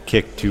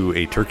kick to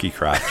a turkey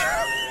crotch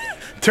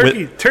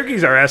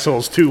Turkeys are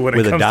assholes, too, when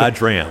with it a comes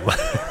Dodge Ram.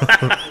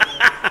 to...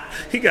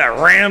 He got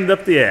rammed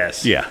up the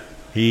ass. Yeah,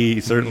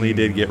 he certainly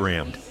did get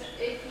rammed.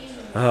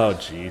 Oh,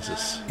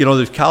 Jesus.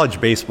 There's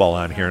college baseball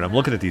on here, and I'm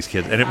looking at these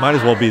kids, and it might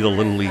as well be the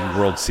Little League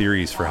World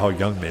Series for how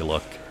young they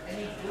look.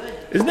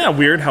 Isn't that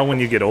weird how when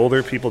you get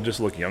older, people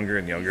just look younger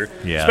and younger?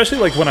 Yeah. Especially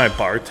like when I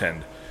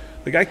bartend.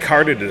 Like I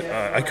carded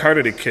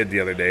a kid the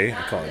other day.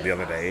 I call it the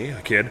other day,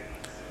 a kid.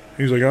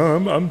 He's like, oh,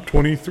 I'm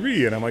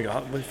 23. And I'm like,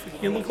 oh,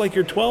 you look like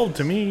you're 12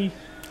 to me,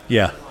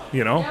 Yeah.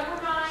 you know?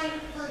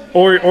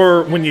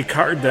 Or when you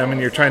card them and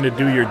you're trying to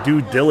do your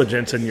due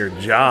diligence in your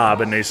job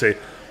and they say,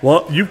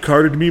 well, you've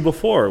carded me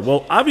before.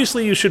 Well,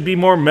 obviously you should be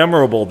more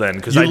memorable then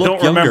because You I look don't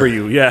remember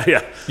younger. you.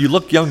 Yeah. You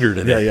look younger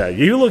today. Yeah.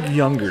 You look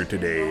younger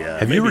today.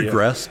 Have you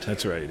regressed?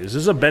 That's right. Is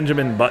this a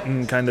Benjamin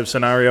Button kind of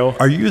scenario?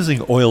 Are you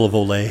using oil of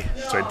Olay?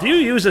 That's right. Do you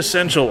use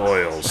essential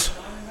oils?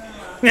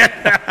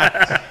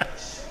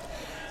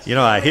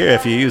 I hear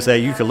if you use that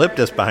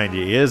eucalyptus behind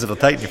your ears, it'll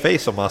tighten your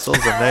facial muscles,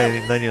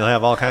 and then you'll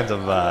have all kinds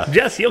of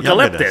Yes,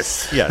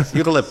 eucalyptus. younginess. Yes,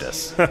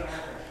 eucalyptus.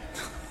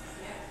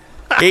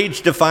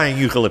 Age-defying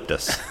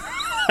eucalyptus.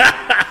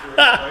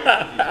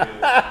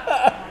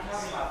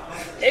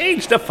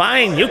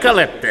 Age-defying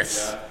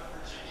eucalyptus.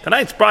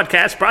 Tonight's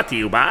broadcast brought to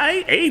you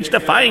by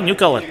Age-defying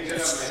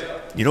eucalyptus.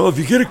 If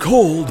you get a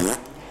cold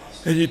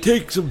and you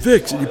take some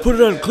Vicks and you put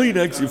it on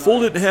Kleenex, you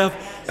fold it in half,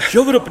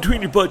 shove it up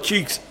between your butt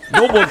cheeks,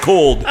 no more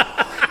cold.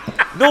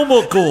 No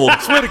more cold.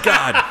 Swear to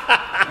God.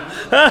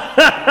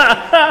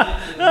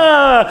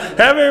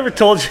 Have I ever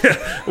told you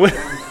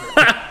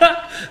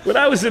when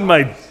I was in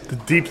my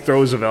deep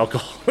throes of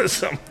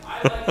alcoholism,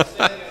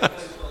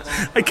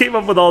 I came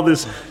up with all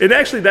this, and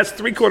actually that's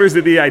 3/4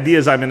 of the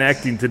ideas I'm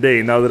enacting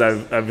today now that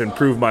I've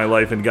improved my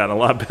life and gotten a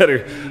lot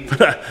better.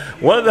 But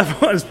one of them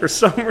was, for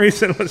some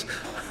reason, was,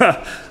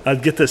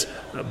 I'd get this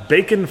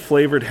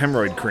bacon-flavored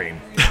hemorrhoid cream.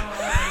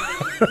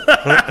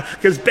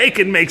 Because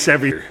bacon makes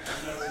every...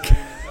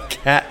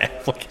 Cat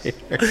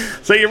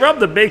applicator. So you rub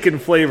the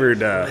bacon-flavored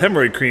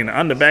hemorrhoid cream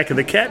on the back of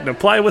the cat and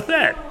apply with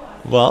that.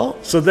 Well,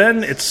 So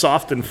then it's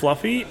soft and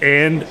fluffy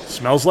and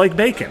smells like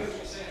bacon.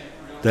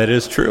 that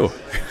is true.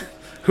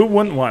 Who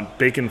wouldn't want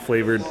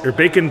bacon-flavored or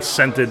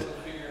bacon-scented,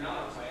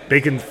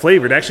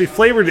 bacon-flavored? Actually,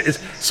 flavored is...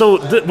 So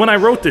when I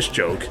wrote this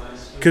joke,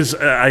 because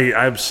I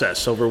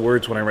obsess over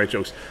words when I write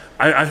jokes,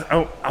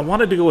 I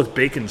wanted to go with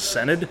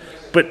bacon-scented,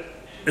 but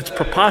it's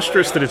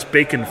preposterous that it's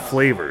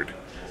bacon-flavored.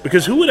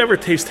 Because who would ever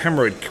taste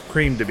hemorrhoid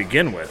cream to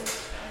begin with?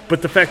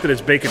 but the fact that it's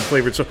bacon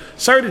flavored. So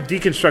sorry to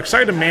deconstruct,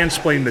 sorry to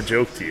mansplain the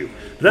joke to you.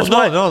 That's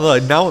why. No.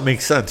 Now it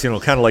makes sense. Kind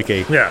of like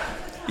a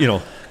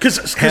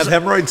Because have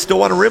hemorrhoids still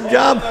want a rim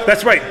job?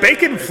 That's right,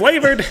 bacon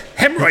flavored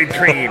hemorrhoid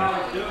cream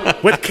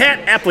with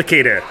cat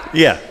applicator.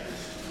 Yeah.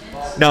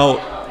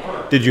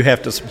 Now, did you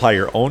have to supply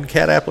your own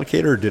cat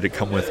applicator, or did it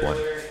come with one?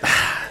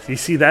 You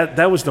see,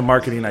 that was the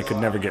marketing I could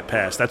never get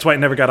past. That's why it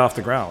never got off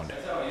the ground.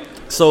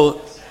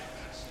 So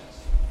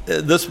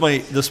this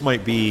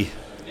might be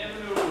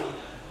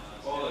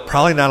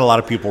probably not a lot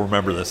of people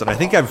remember this, and I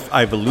think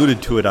I've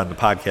alluded to it on the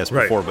podcast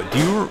before. But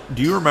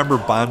do you remember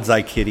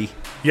Bonsai Kitty?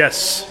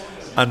 Yes.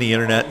 On the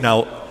internet.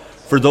 Now,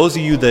 for those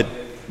of you that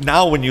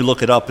now when you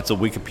look it up, it's a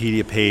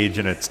Wikipedia page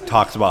and it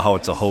talks about how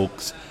it's a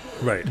hoax.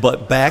 Right.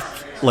 But back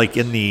like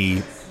in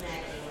the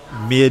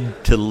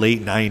mid to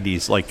late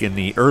 90s, like in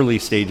the early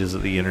stages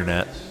of the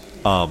internet,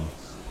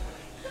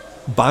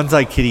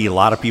 Bonsai Kitty, a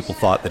lot of people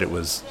thought that it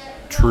was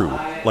true.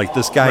 Like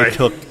this guy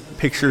took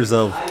pictures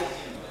of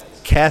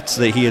cats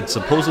that he had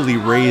supposedly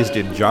raised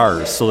in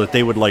jars so that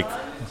they would like,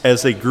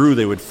 as they grew,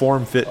 they would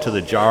form fit to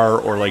the jar,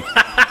 or like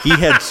he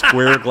had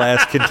square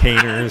glass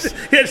containers.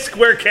 He had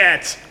square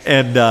cats.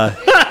 And,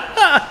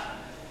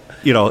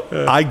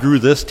 I grew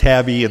this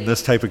tabby in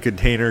this type of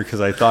container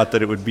because I thought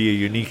that it would be a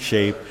unique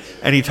shape.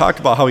 And he talked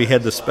about how he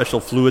had this special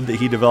fluid that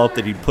he developed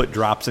that he'd put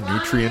drops of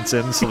nutrients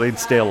in so they'd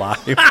stay alive.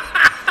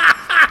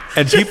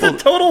 And just people, a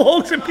total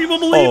hoax, and people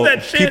believe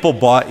that shit. People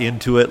bought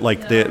into it,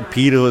 like the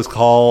PETA was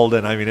called,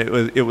 and I mean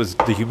it was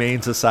the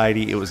Humane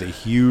Society. It was a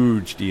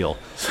huge deal.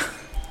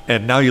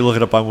 And now you look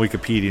it up on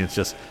Wikipedia, and it's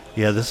just,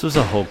 this was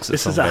a hoax.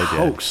 This is a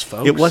hoax,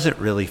 folks. It wasn't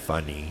really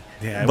funny,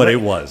 but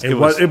it was. It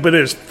was, but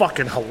it was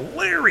fucking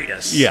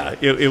hilarious. Yeah,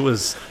 it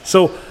was.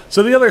 So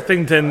the other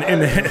thing,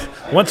 then,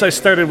 once I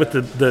started with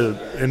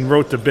and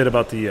wrote the bit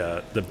about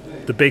the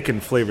bacon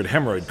flavored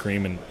hemorrhoid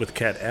cream and with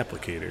cat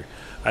applicator,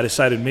 I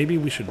decided maybe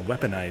we should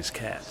weaponize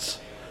cats.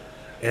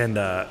 And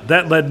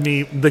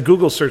the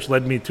Google search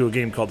led me to a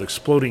game called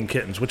Exploding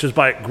Kittens, which is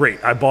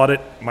great. I bought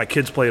it. My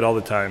kids play it all the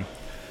time.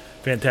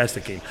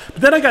 Fantastic game.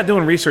 But then I got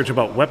doing research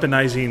about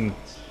weaponizing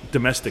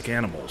domestic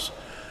animals.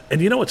 And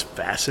you know what's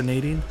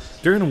fascinating?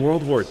 During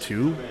World War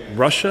II,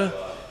 Russia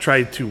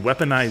tried to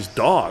weaponize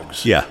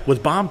dogs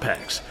with bomb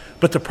packs.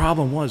 But the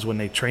problem was when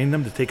they trained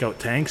them to take out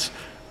tanks,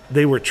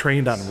 they were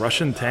trained on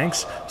Russian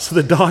tanks, so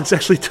the dogs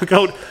actually took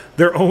out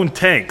their own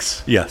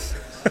tanks. Yes.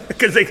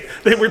 Because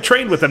they were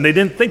trained with them. They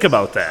didn't think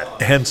about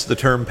that. Hence the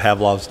term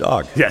Pavlov's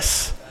dog.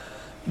 Yes.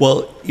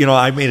 Well,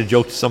 I made a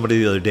joke to somebody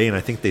the other day, and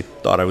I think they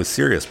thought I was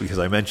serious because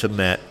I mentioned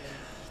that,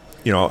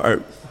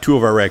 two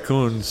of our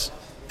raccoons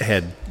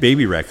had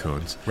baby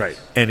raccoons. Right.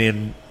 And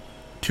in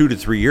 2 to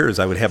 3 years,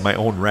 I would have my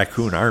own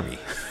raccoon army.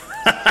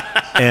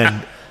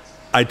 And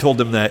I told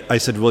them that, I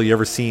said, well, you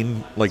ever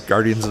seen, like,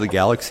 Guardians of the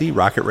Galaxy,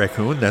 Rocket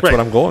Raccoon? That's what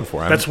I'm going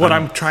for. That's what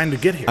I'm trying to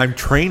get here. I'm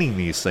training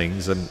these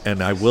things, and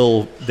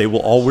they will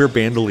all wear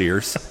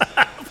bandoliers.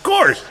 Of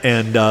course.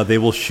 And they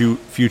will shoot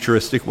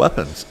futuristic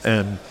weapons.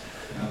 And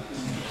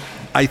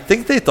I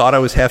think they thought I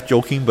was half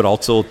joking, but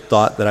also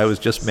thought that I was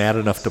just mad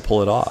enough to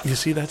pull it off. You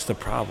see, that's the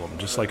problem.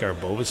 Just like our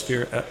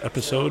Bovosphere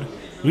episode,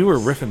 we were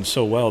riffing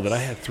so well that I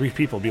had 3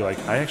 people be like,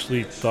 I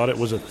actually thought it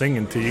was a thing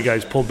until you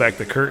guys pulled back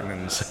the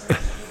curtain.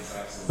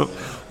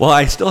 Well,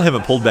 I still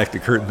haven't pulled back the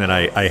curtain that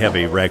I have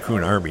a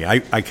raccoon army.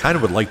 I kind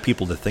of would like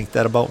people to think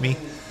that about me.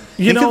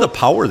 Think of the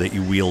power that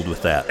you wield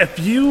with that. If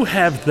you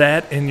have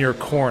that in your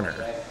corner,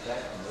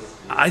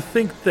 I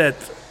think that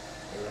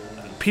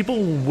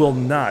people will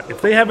not.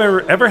 If they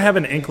ever have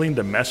an inkling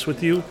to mess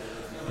with you,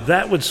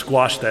 that would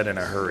squash that in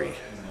a hurry.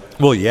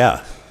 Well,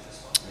 yeah.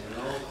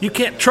 You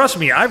can't trust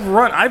me.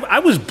 I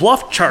was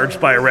bluff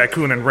charged by a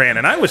raccoon and ran,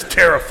 and I was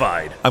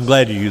terrified. I'm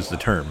gled you used the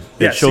term.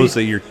 It shows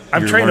that you're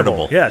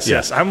trainable. learnable.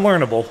 Yes, I'm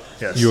learnable.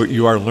 Yes,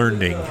 you are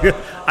learning.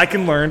 I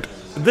can learn.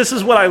 This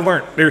is what I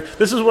learned.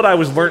 This is what I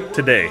was learnt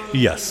today.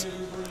 Yes,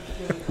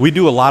 we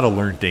do a lot of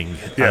learning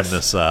on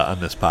this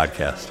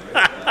podcast.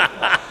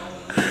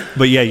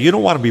 But yeah, you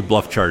don't want to be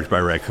bluff charged by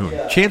a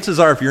raccoon. Chances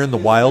are, if you're in the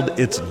wild,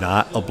 it's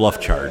not a bluff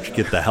charge.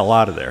 Get the hell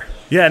out of there.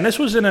 Yeah, and this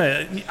was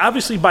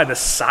obviously by the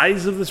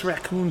size of this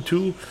raccoon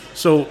too.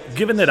 So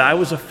given that I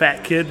was a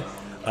fat kid,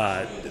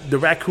 the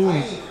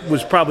raccoon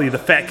was probably the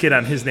fat kid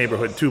on his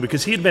neighborhood too,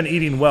 because he had been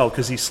eating well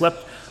because he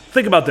slept.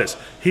 Think about this.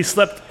 He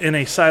slept in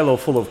a silo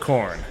full of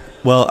corn.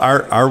 Well,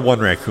 our one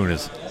raccoon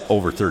is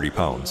over 30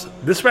 pounds.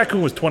 This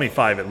raccoon was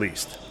 25 at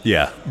least.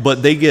 Yeah,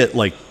 but they get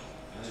like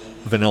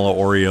vanilla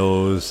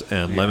Oreos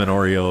and lemon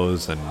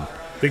Oreos, and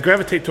they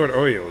gravitate toward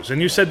Oreos.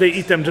 And you said they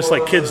eat them just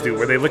like kids do,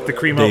 where they lick the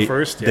cream out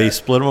first. Yeah. They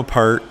split them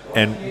apart,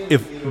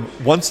 and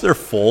once they're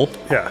full,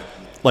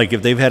 like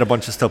if they've had a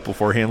bunch of stuff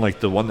beforehand, like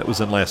the one that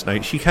was in last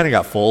night, she kind of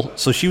got full,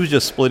 so she was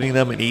just splitting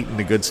them and eating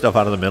the good stuff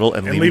out of the middle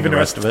and leaving the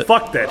rest of it.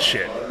 Fuck that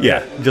shit.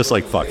 Yeah, just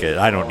like fuck it.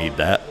 I don't need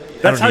that.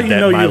 That's how you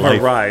know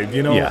you've arrived.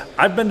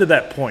 I've been to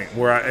that point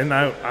where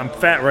I'm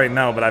fat right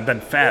now, but I've been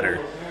fatter.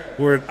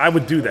 Where I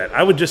would do that.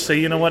 I would just say,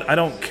 you know what? I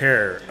don't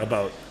care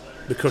about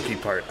the cookie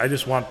part. I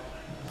just want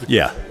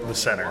the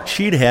center.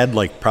 She'd had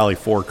like probably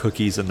 4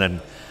 cookies, and then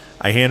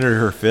I handed her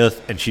her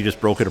fifth, and she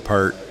just broke it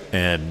apart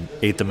and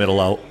ate the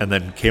middle out, and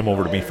then came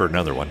over to me for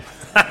another one.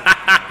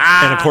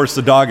 And, of course,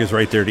 the dog is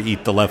right there to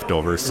eat the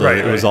leftovers, so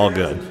it was all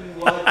good.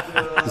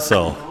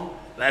 So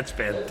That's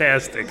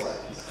fantastic.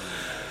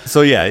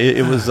 So, yeah,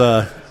 it was...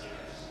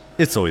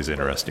 it's always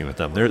interesting with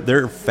them.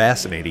 They're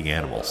fascinating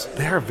animals.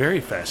 They are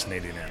very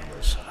fascinating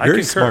animals.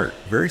 Very smart.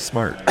 Very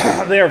smart.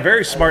 They are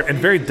very smart and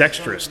very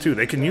dexterous, too.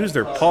 They can use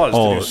their paws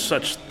to do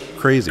such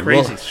crazy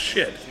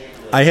shit.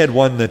 I had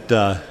one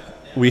that...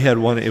 we had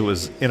one, it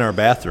was in our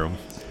bathroom,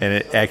 and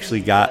it actually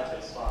got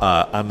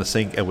on the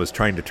sink and was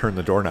trying to turn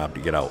the doorknob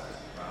to get out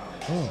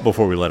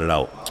before we let it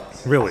out.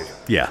 Really?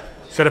 Yeah.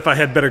 Said if I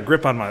had better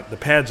grip on the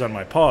pads on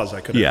my paws,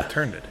 I could have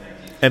turned it.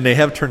 And they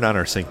have turned on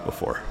our sink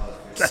before.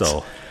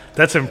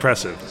 That's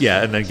impressive.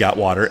 Yeah, and then got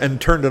water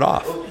and turned it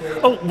off.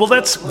 Oh, well,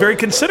 that's very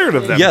considerate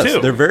of them, too.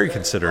 Yes, they're very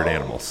considerate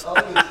animals.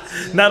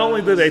 Not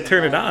only do they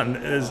turn it on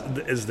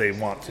as they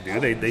want to do,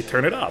 they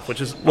turn it off, which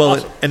is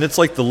awesome. And it's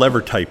like the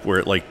lever type where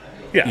it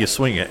you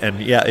swing it,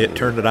 and it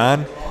turned it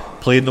on,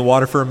 played in the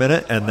water for a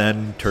minute, and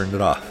then turned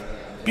it off.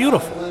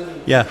 Beautiful.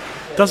 Yeah.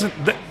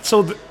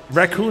 So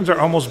raccoons are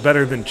almost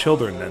better than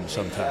children then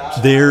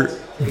sometimes.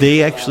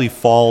 They actually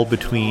fall on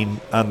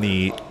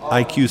the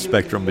IQ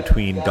spectrum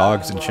between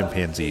dogs and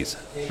chimpanzees.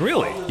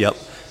 Really? Yep.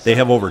 They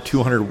have over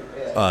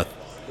 200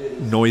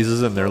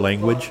 noises in their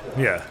language.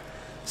 Yeah.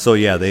 So,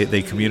 yeah,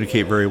 they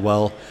communicate very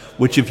well,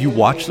 which if you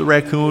watch the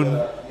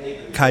raccoon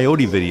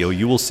coyote video,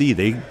 you will see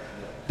they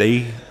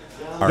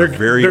are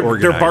very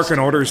organized. They're barking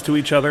orders to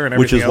each other and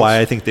everything Which is why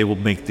I think they will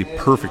make the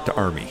perfect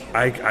army.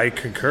 I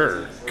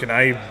concur. Can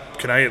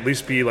I at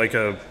least be like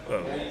a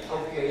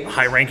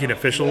high-ranking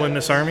official in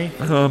this army?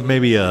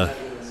 Maybe a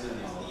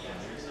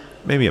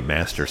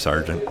master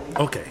sergeant.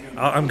 Okay,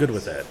 I'm good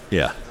with that.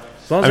 Yeah.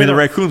 I mean, the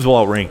raccoons will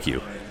outrank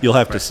you. You'll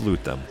have to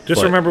salute them.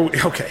 Just remember,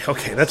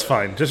 okay, that's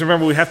fine. Just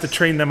remember we have to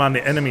train them on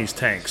the enemy's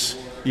tanks,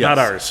 not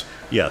ours.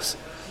 Yes.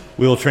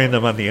 We will train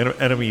them on the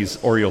enemy's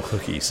Oreo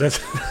cookies. That's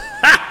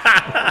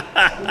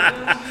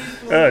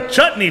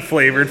chutney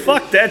flavored.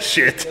 Fuck that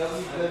shit.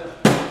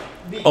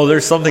 Oh,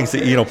 there's some things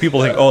that,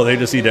 people think, they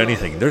just eat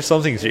anything. There's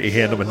some things that you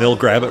hand them and they'll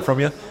grab it from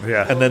you.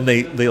 Yeah. And then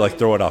they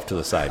throw it off to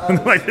the side.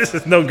 Like, this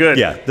is no good.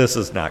 Yeah, this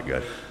is not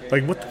good.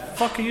 Like, what the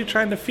fuck are you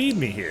trying to feed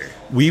me here?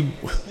 We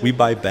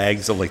buy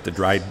bags of, the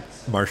dried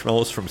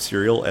marshmallows from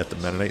cereal at the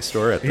Mennonite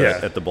store,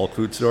 at the bulk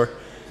food store.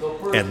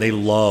 And they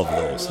love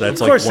those. That's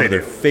one of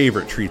their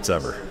favorite treats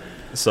ever.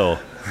 So,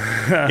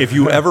 if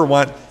you ever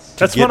want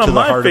to get to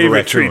the heart of the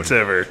raccoon, treats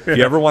ever. If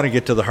you ever want to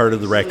get to the heart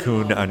of the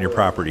raccoon on your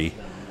property,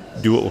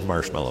 do it with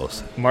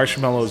marshmallows.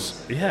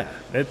 Marshmallows, yeah.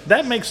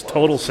 That makes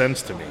total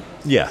sense to me.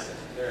 Yeah.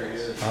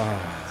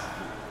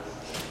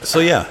 So,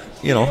 yeah,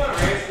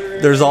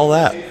 there's all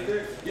that.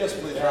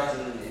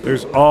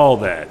 There's all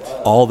that.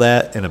 All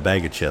that and a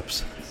bag of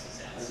chips.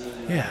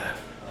 Yeah.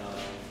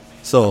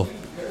 So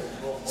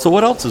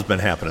what else has been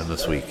happening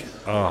this week?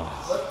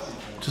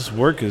 Just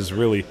work is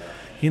really,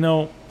 I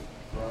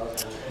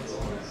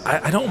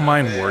don't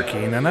mind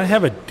working, and I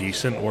have a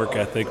decent work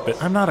ethic,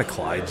 but I'm not a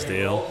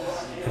Clydesdale.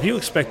 If you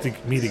expect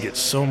me to get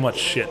so much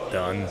shit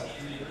done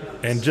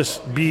and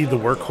just be the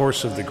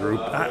workhorse of the group,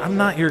 I'm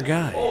not your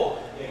guy.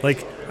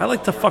 I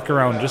like to fuck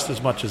around just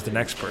as much as the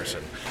next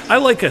person. I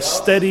like a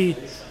steady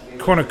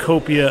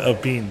cornucopia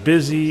of being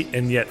busy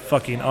and yet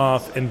fucking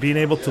off and being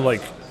able to,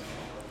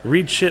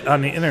 read shit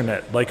on the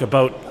internet,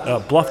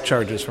 about bluff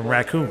charges from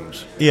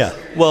raccoons. Yeah.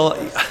 Well,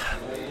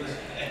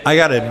 I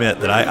got to admit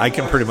that I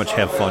can pretty much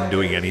have fun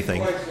doing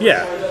anything.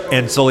 Yeah.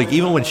 And so,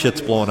 even when shit's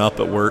blowing up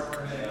at work,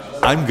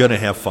 I'm going to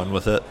have fun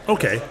with it.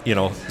 Okay.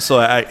 So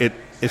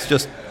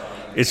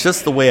it's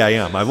just the way I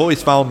am. I've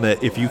always found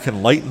that if you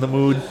can lighten the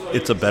mood,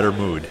 it's a better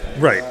mood.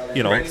 Right.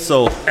 Right.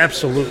 So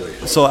absolutely.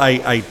 So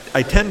I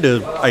tend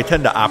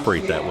to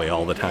operate that way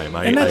all the time.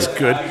 And that's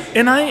good.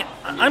 And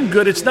I'm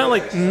good. It's not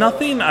like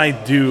nothing I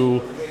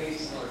do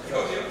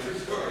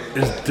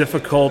is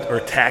difficult or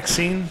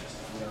taxing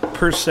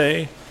per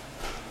se.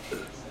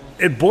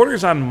 It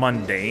borders on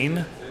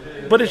mundane,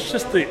 but it's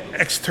just the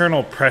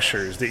external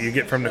pressures that you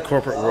get from the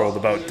corporate world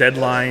about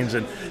deadlines,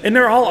 and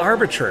they're all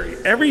arbitrary.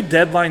 Every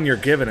deadline you're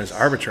given is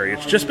arbitrary.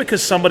 It's just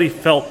because somebody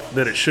felt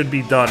that it should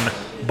be done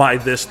by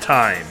this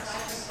time.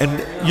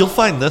 And you'll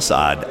find this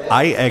odd.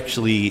 I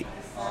actually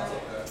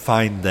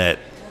find that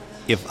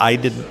if I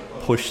didn't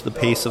push the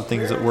pace of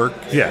things at work,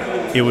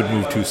 it would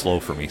move too slow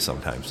for me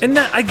sometimes. And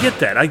I get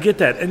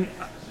that. And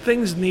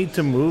things need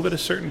to move at a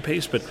certain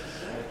pace, but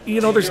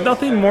there's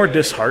nothing more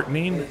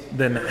disheartening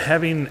than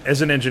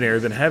as an engineer,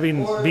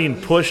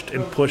 being pushed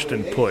and pushed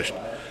and pushed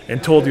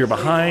and told you're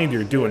behind,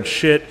 you're doing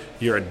shit,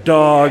 you're a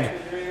dog,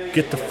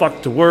 get the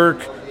fuck to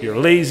work, you're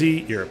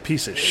lazy, you're a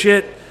piece of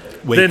shit.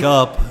 Wake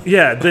up.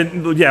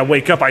 Yeah,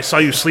 wake up. I saw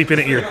you sleeping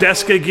at your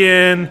desk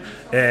again,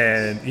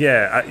 and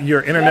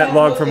your internet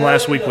log from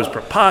last week was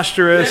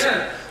preposterous.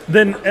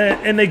 Then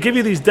and they give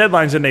you these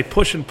deadlines, and they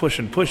push and push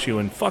and push you,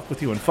 and fuck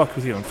with you, and fuck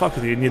with you, and fuck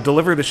with you, and you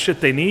deliver the shit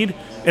they need,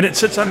 and it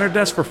sits on their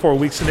desk for 4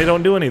 weeks, and they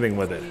don't do anything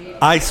with it.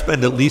 I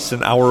spend at least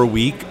an hour a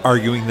week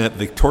arguing that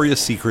Victoria's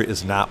Secret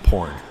is not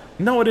porn.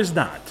 No, it is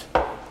not.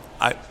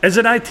 As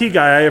an IT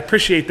guy, I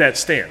appreciate that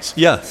stance.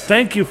 Yes.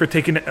 Thank you for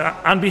taking it.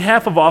 On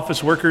behalf of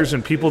office workers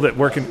and people that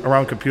work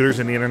around computers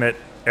and the internet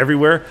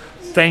everywhere,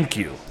 thank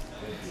you.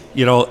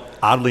 You know,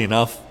 oddly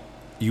enough,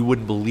 you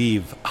wouldn't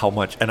believe how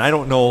much, and I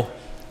don't know.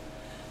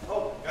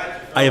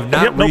 I have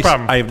not. Yep, no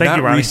problem. I have Thank not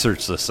you, Ronnie.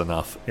 researched this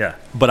enough. Yeah.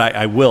 But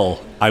I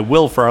will. I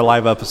will for our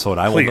live episode.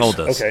 I Please. will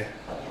know this. Okay.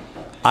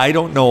 I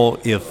don't know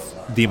if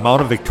the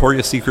amount of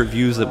Victoria's Secret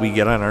views that we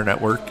get on our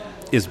network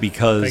is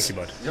because Thank you,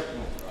 bud.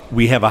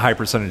 we have a high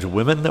percentage of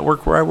women that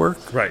work where I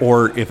work, Right.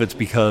 or if it's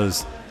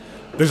because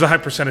There's a high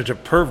percentage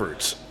of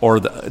perverts. or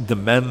the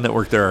men that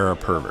work there are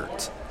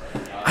perverts.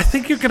 I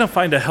think you're going to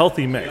find a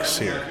healthy mix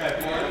here.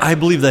 I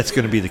believe that's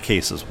going to be the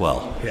case as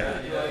well. Yeah.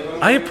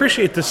 I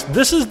appreciate this.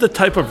 This is the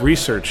type of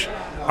research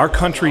our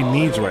country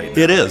needs right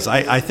now. It is.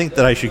 I think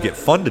that I should get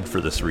funded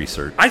for this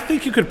research. I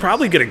think you could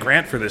probably get a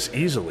grant for this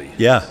easily.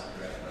 Yeah.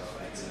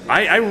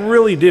 I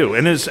really do.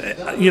 And as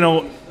you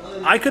know,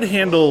 I could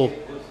handle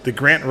the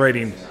grant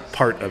writing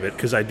part of it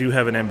because I do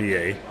have an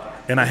MBA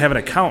and I have an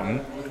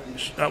accountant.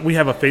 We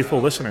have a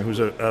faithful listener who's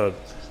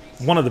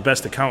one of the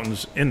best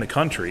accountants in the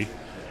country.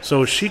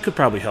 So she could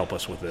probably help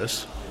us with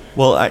this.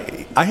 Well,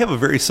 I have a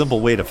very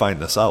simple way to find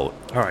this out.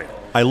 All right.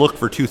 I look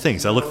for two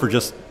things. I look for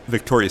just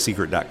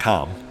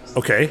victoriasecret.com.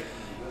 Okay.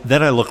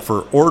 Then I look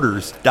for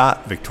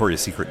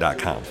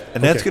orders.victoriasecret.com.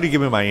 And that's Okay. going to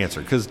give me my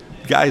answer because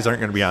guys aren't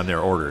going to be on there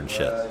ordering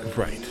shit.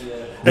 Right.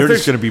 They're If just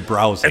there's- going to be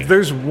browsing. If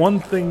there's one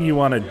thing you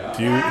want to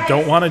do,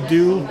 don't want to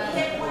do,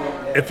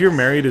 if you're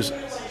married, is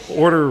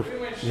order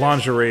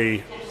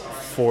lingerie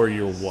for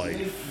your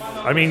wife.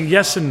 I mean,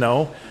 yes and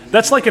no.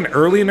 That's like an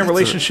early in a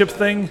relationship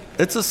thing.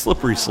 It's a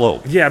slippery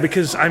slope. Yeah,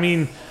 because I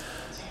mean,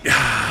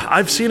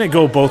 I've seen it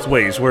go both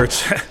ways. Where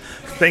it's,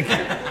 thank you.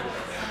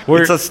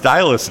 Where It's a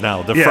stylus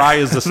now. The yeah. fry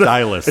is the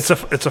stylus. it's a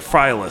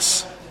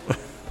fryless.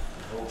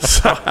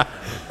 So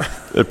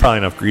There's probably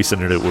enough grease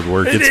in it would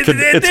work. It's it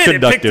it's did.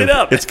 conductive. It picked it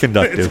up. It's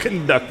conductive. It's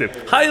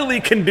conductive. Highly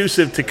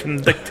conducive to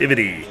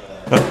conductivity.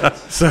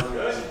 So,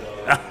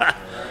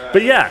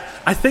 but yeah,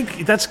 I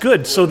think that's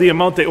good. So the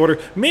amount they order,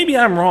 maybe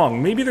I'm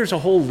wrong. Maybe there's a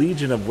whole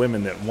legion of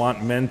women that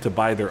want men to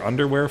buy their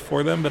underwear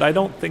for them, but I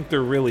don't think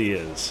there really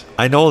is.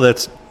 I know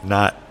that's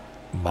not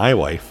my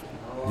wife.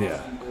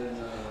 Yeah.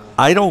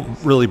 I don't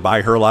really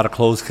buy her a lot of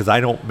clothes because I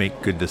don't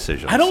make good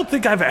decisions. I don't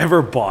think I've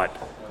ever bought.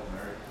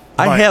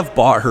 I have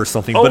bought her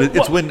something, Oh, but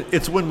it's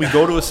what? when we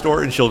go to a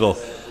store and she'll go,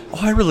 "Oh,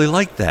 I really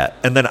like that,"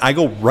 and then I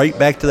go right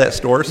back to that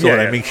store so Yeah,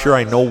 that yeah. I make sure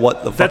I know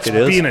what the That's fuck it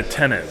is, being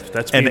attentive.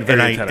 That's being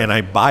very attentive. and I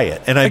buy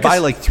it, and I buy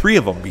guess- like 3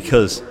 of them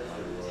because,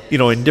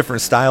 in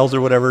different styles or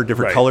whatever,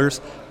 different Right.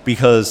 colors,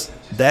 because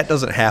that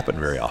doesn't happen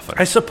very often.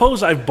 I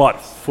suppose I've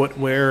bought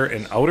footwear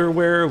and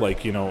outerwear,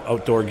 like,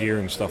 outdoor gear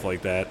and stuff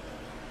like that.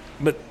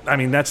 But, I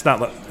mean, that's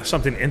not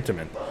something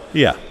intimate,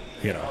 Yeah.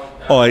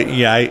 Oh,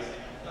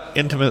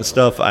 intimate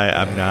stuff.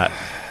 I'm not.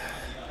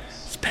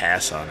 Just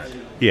pass on it.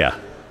 Yeah.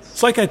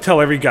 It's like I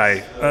tell every guy,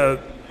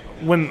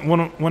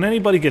 when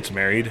anybody gets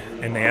married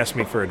and they ask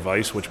me for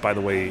advice, which, by the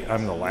way,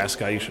 I'm the last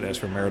guy you should ask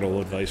for marital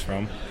advice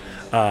from,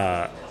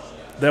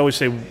 they always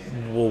say,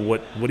 well,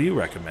 what do you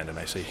recommend? And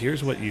I say,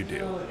 here's what you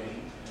do.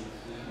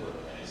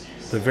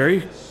 The very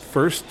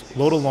first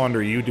load of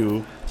laundry you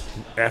do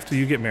after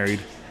you get married,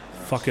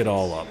 fuck it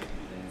all up.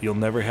 You'll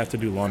never have to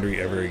do laundry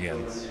ever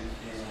again.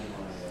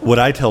 What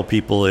I tell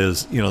people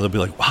is, they'll be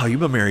like, "Wow, you've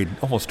been married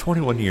almost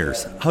 21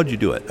 years. How'd you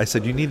do it?" I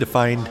said, "You need to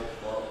find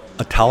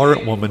a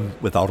tolerant woman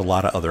without a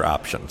lot of other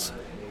options."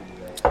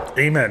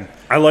 Amen.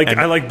 I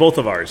like both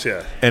of ours,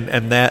 yeah.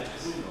 And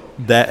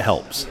that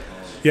helps.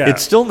 Yeah.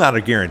 It's still not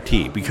a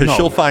guarantee because No.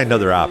 she'll find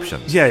other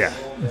options. Yeah.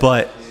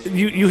 But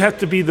You have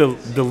to be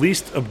the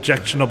least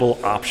objectionable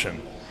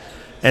option.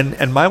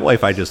 and my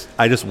wife, I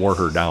just wore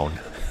her down,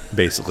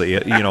 basically.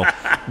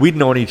 We'd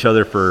known each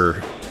other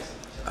for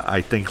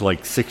I think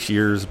like 6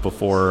 years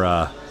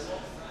before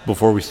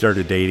we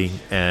started dating,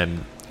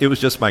 and it was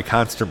just my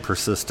constant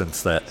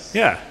persistence that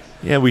Yeah.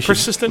 we should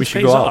Persistence we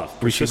should pays go off.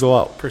 out. We should go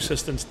out.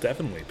 Persistence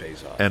definitely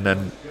pays off. And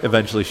then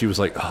eventually she was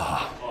like,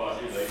 "Oh,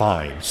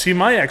 fine." See,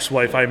 my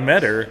ex-wife, I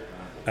met her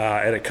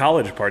at a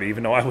college party,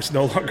 even though I was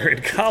no longer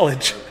in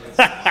college.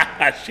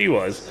 She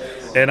was.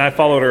 And I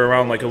followed her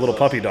around like a little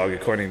puppy dog,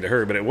 according to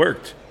her, but it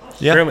worked.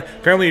 Yeah.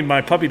 Apparently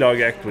my puppy dog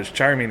act was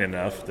charming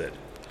enough that,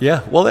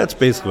 Yeah, well, that's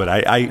basically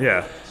what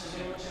yeah.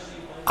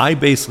 I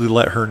basically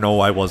let her know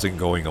I wasn't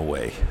going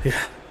away. Yeah.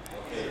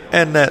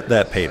 And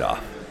that paid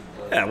off.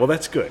 Yeah, well,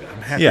 that's good.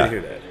 I'm happy Yeah. to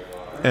hear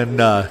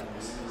that.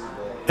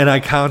 And I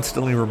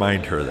constantly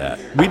remind her that.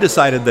 We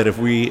decided that if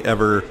we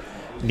ever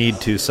need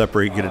to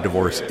separate, get a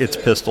divorce, it's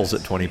pistols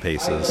at 20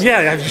 paces.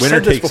 Yeah, I've Winner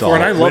said this takes before,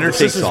 and all. I love Winner this.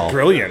 This takes is all.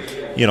 brilliant.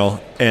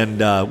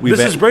 We've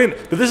This is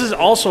brilliant. But this is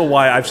also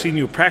why I've seen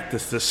you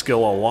practice this skill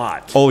a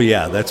lot. Oh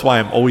yeah, that's why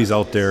I'm always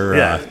out there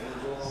Yeah.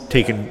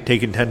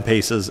 taking 10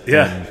 paces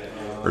Yeah.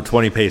 or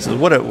 20 paces,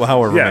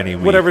 however Yeah,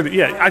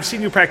 many. I've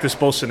seen you practice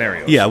both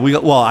scenarios. Yeah,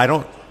 I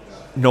don't.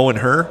 Knowing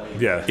her,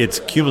 Yeah. it's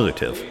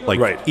cumulative. Like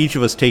Right. each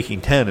of us taking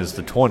 10 is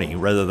the 20,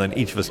 rather than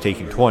each of us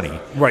taking 20.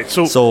 Right.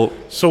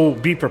 So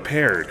be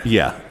prepared.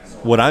 Yeah,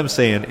 what I'm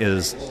saying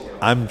is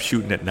I'm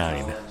shooting at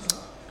 9.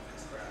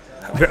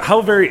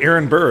 How very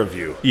Aaron Burr of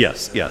you.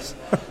 Yes.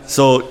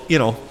 So,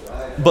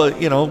 but,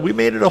 we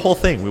made it a whole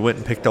thing. We went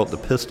and picked out the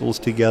pistols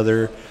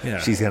together. Yeah.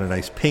 She's got a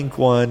nice pink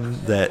one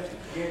that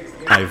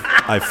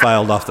I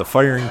filed off the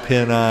firing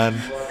pin on.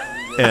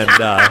 And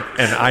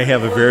I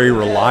have a very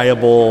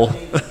reliable...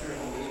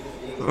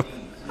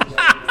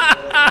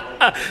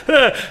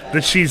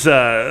 that she's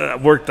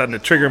worked on the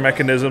trigger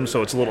mechanism,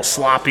 so it's a little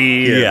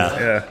sloppy.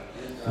 Yeah.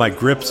 My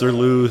grips are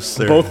loose.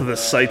 Both of the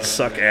sights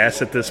suck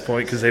ass at this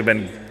point because they've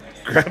been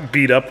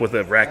beat up with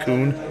a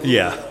raccoon.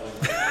 Yeah.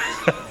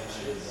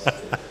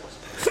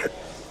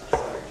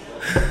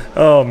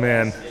 Oh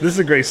man, this is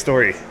a great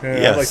story.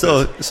 Yeah. I like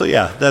so this.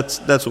 yeah, that's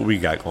what we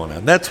got going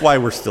on. That's why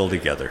we're still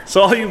together.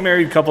 So all you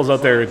married couples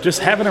out there, just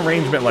have an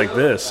arrangement like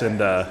this,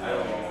 and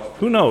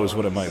who knows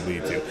what it might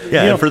lead to.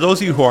 Yeah. And for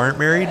those of you who aren't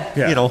married,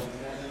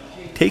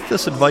 take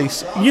this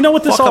advice. You know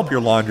what this fuck all up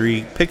your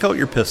laundry, pick out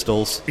your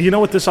pistols. You know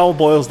what this all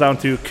boils down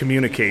to?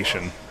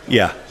 Communication.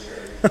 Yeah.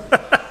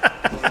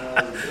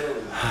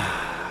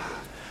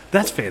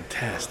 That's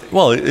fantastic.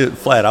 Well,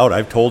 flat out,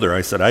 I've told her.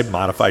 I said I've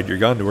modified your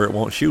gun to where it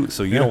won't shoot,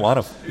 so you don't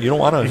want to. You don't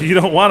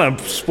want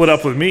to split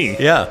up with me.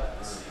 Yeah.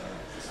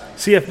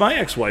 See, if my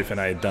ex-wife and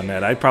I had done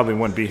that, I probably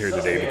wouldn't be here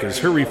today because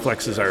her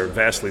reflexes are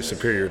vastly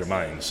superior to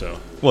mine. So.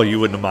 Well, you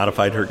wouldn't have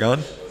modified her gun.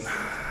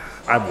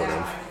 I would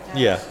have.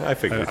 Yeah, I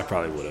figured. I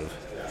probably would have.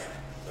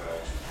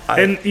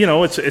 And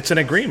it's an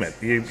agreement.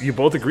 You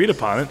both agreed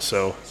upon it,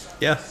 so.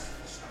 Yeah.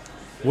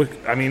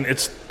 I mean,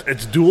 it's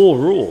dual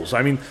rules.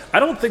 I mean, I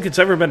don't think it's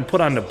ever been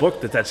put on the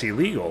book that that's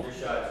illegal.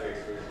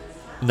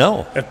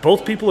 No. If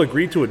both people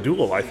agree to a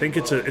duel, I think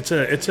it's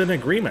an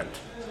agreement.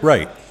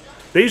 Right.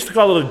 They used to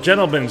call it a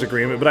gentleman's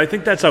agreement, but I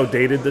think that's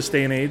outdated this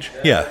day and age.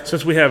 Yeah.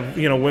 Since we have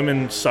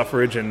women's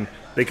suffrage and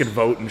they can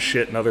vote and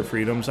shit and other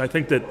freedoms, I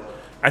think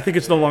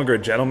it's no longer a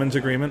gentleman's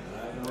agreement.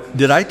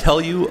 Did I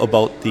tell you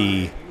about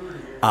the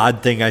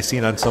odd thing I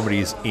seen on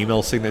somebody's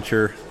email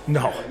signature?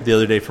 No. The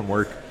other day from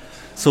work.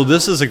 So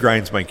this is a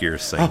grinds my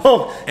gears thing.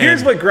 Oh,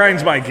 here's what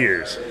grinds my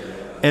gears.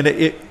 And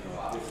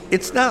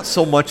it's not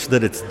so much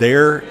that it's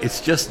there, it's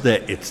just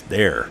that it's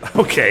there.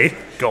 Okay,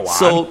 go on.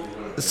 So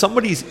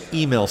somebody's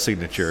email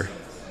signature,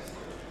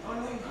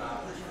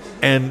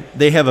 and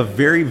they have a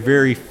very,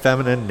 very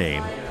feminine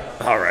name.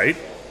 All right.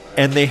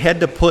 And they had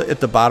to put at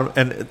the bottom,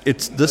 and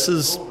this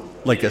is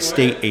like a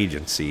state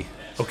agency.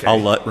 Okay. I'll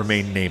let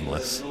remain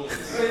nameless.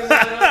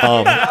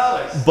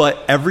 But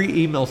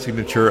every email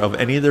signature of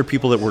any of their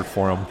people that work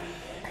for them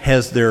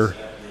has their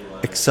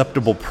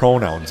acceptable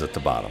pronouns at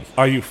the bottom.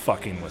 Are you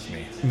fucking with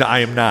me? No, I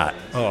am not.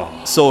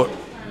 Oh. So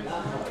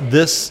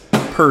this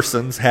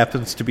person's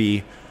happens to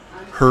be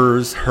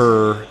hers,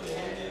 her,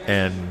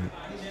 and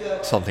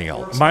something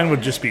else. Mine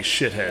would just be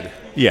shithead.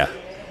 Yeah.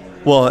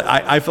 Well,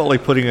 I felt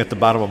like putting at the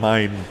bottom of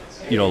mine,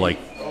 like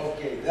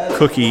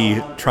cookie,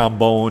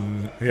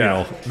 trombone,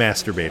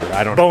 masturbator.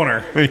 I don't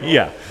Boner. know.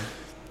 Yeah.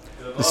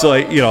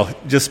 So,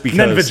 just because.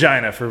 And then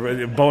vagina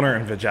for boner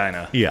and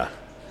vagina. Yeah.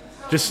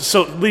 Just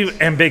so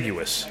leave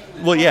ambiguous.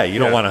 Well, yeah,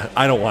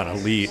 I don't want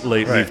to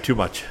leave too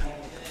much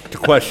to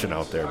question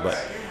out there, but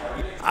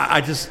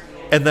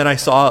and then I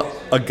saw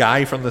a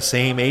guy from the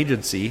same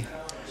agency,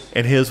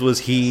 and his was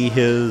he,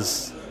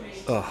 his,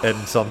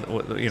 and some,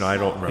 I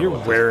don't remember. You're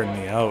wearing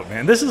me out,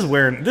 man. This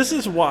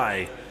is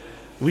why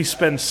we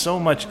spend so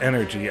much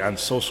energy on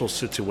social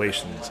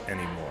situations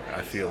anymore,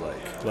 I feel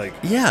like.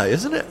 Yeah,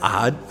 isn't it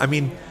odd? I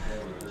mean,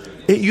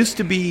 it used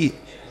to be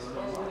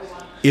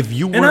if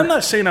you were... And I'm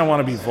not saying I want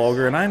to be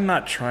vulgar, and I'm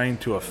not trying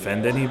to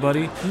offend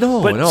anybody.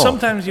 No, But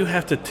sometimes you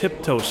have to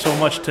tiptoe so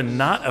much to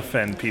not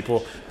offend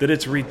people that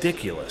it's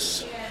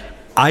ridiculous.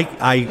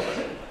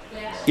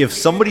 If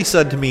somebody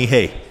said to me,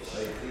 hey,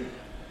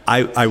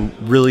 I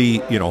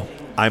really,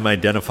 I'm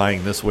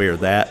identifying this way or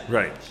that.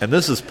 Right. And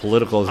this is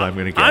political as I'm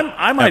going to get.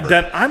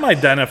 I'm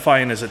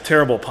identifying as a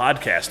terrible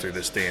podcaster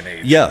this day and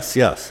age. Yes.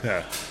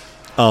 Yeah.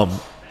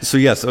 So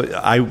yes,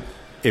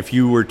 if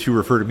you were to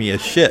refer to me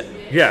as shit,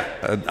 yeah,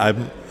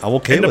 I'm okay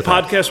with that. In the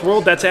that. podcast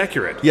world, that's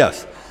accurate.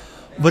 Yes.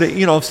 But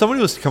if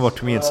somebody was to come up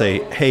to me and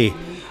say, "Hey,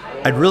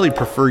 I'd really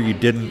prefer you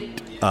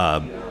didn't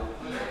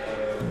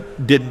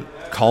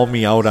call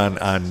me out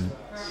on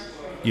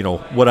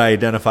what I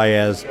identify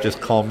as,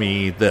 just call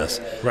me this."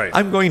 Right.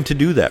 I'm going to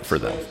do that for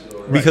them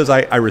because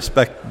I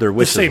respect their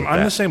wishes.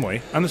 I'm the same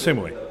way.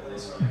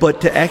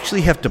 But to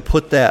actually have to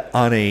put that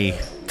on a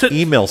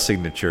email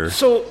signature.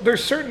 So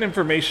there's certain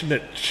information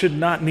that should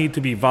not need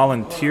to be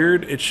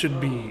volunteered. It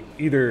should be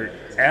either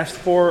asked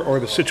for or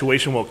the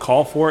situation will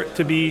call for it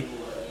to be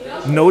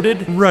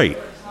noted. Right.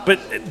 But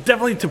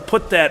definitely to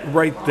put that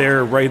right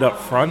there, right up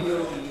front,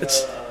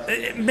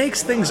 it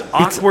makes things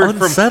awkward.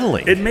 It's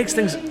unsettling. It makes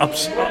things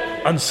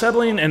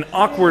unsettling and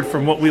awkward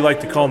from what we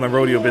like to call in the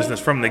rodeo business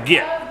from the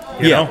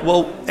get. You know?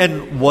 Well,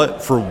 and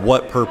for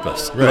what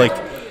purpose? Right. Like,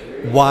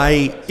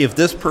 why, if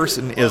this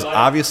person is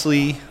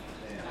obviously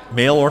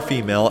male or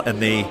female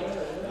and they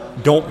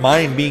don't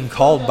mind being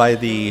called by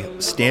the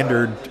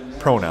standard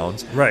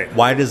pronouns, right?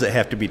 Why does it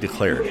have to be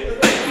declared?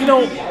 You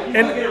know,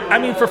 and I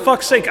mean, for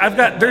fuck's sake,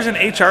 there's an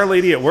HR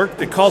lady at work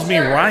that calls me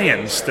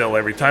Ryan still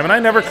every time, and I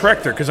never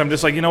correct her because I'm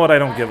just like, you know what, I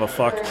don't give a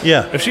fuck.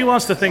 Yeah. If she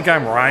wants to think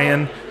I'm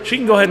Ryan, she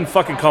can go ahead and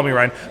fucking call me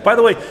Ryan. By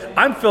the way,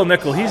 I'm Phil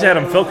Nickel. He's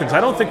Adam Filkins. I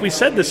don't think we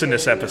said this in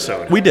this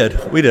episode. We did.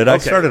 I Okay.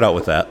 started out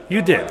with that.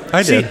 You did.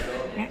 I did.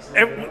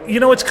 You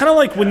know, it's kind of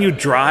like when you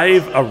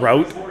drive a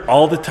route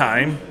all the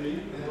time,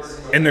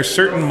 and there's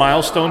certain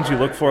milestones you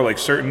look for, like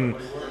certain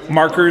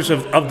markers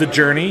of the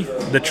journey,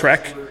 the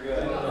trek,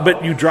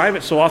 but you drive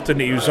it so often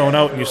that you zone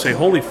out and you say,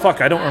 holy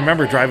fuck, I don't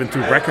remember driving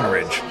through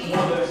Breckenridge.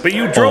 But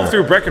you drove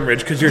through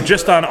Breckenridge because you're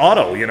just on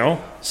auto, you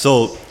know?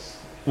 So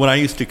when I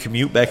used to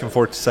commute back and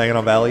forth to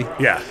Saginaw Valley,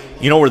 Yeah.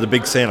 you know where the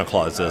big Santa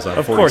Claus is on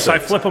Of 46? course, I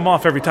flip them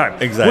off every time.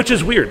 Exactly. Which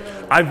is weird.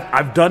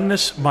 I've done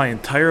this my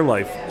entire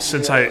life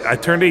since I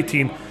turned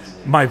 18.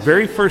 My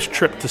very first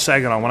trip to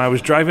Saginaw, when I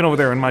was driving over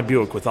there in my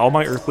Buick with all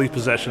my earthly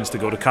possessions to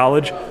go to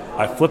college,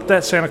 I flipped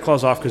that Santa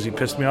Claus off because he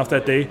pissed me off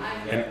that day.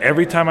 And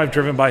every time I've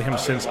driven by him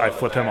since, I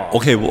flip him off.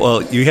 Okay,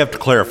 well, you have to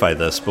clarify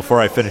this before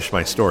I finish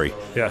my story.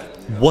 Yeah.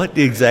 What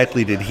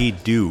exactly did he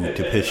do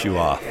to piss you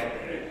off?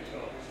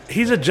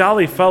 He's a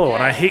jolly fellow,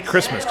 and I hate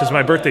Christmas because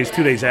my birthday's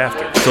 2 days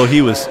after. So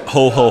he was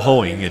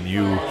ho-ho-hoing, and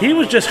you... He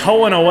was just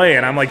hoeing away,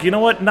 and I'm like, you know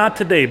what? Not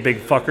today, big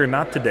fucker,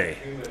 not today.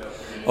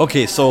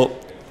 Okay, so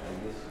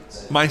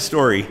my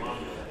story,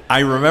 I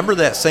remember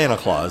that Santa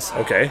Claus,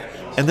 Okay.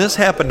 and this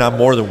happened on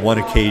more than one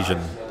occasion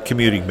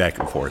commuting back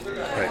and forth.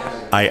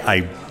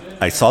 Right.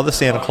 I saw the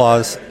Santa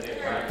Claus.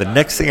 The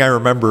next thing I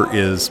remember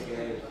is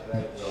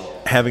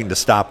having to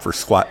stop for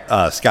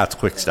Scott's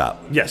Quick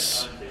Stop.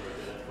 Yes.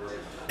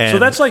 And,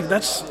 So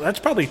that's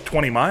probably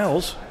 20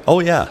 miles.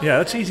 Oh, yeah. Yeah,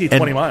 that's easy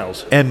 20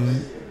 miles.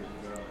 And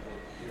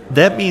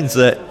that means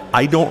that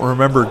I don't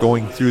remember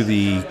going through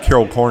the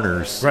Carroll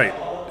Corners Right.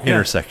 Yeah.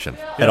 intersection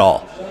at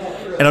all.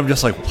 And I'm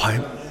just like,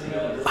 why?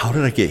 How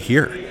did I get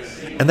here?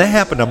 And that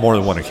happened on more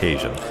than one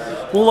occasion.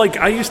 Well, like,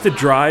 I used to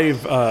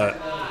drive,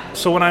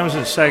 so when I was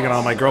in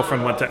Saginaw, my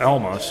girlfriend went to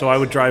Elma, so I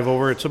would drive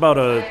over. It's about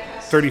a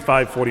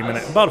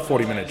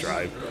 40-minute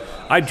drive.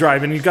 I'd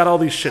drive, and you got all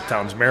these shit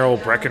towns, Merrill,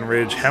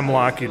 Breckenridge,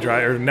 Hemlock, you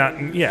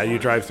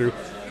drive through.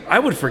 I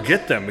would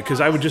forget them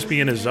because I would just be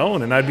in a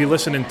zone, and I'd be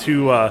listening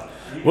to,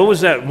 what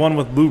was that one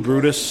with Lou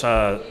Brutus,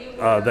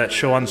 that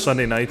show on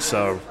Sunday nights?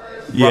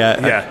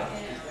 Yeah.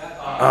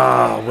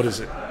 What is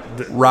it?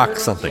 Rock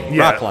something.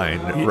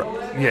 Rockline.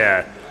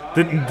 Yeah.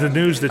 The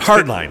news that's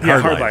Hardline.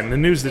 Hardline. The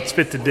news that's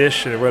fit to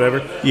dish or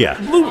whatever. Yeah.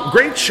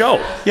 Great show.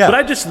 Yeah. But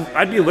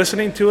I'd be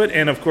listening to it,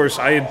 and of course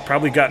I had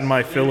probably gotten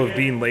my fill of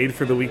being laid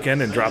for the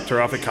weekend and dropped her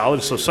off at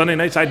college. So Sunday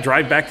nights I'd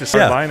drive back to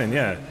Sideline,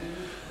 and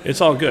it's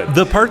all good.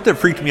 The part that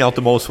freaked me out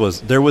the most was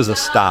there was a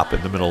stop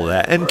in the middle of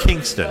that, and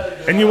Kingston.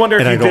 And you wonder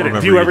if And you I don't did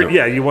it. Do remember you ever? either.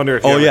 Yeah, you wonder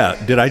if. Oh, you ever-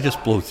 yeah. Did I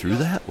just blow through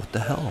that? What the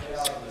hell?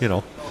 You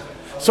know.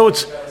 So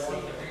it's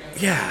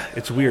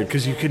weird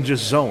because you can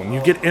just zone. You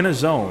get in a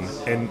zone,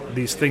 and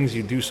these things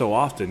you do so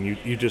often,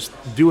 you just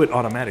do it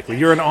automatically.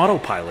 You're an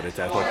autopilot at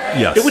that point.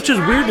 Yes. Which is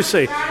weird to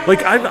say.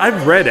 Like,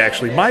 I've read,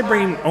 actually, my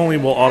brain only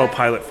will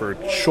autopilot for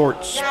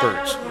short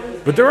spurts.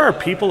 But there are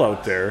people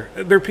out there.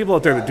 There are people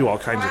out there that do all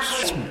kinds of.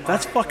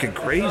 That's fucking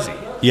crazy.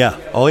 Yeah.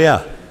 Oh,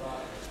 yeah.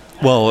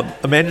 Well,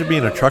 imagine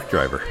being a truck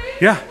driver.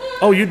 Yeah.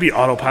 Oh, you'd be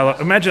autopilot.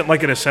 Imagine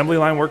like an assembly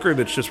line worker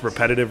that's just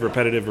repetitive.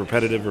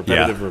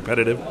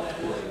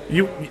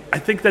 I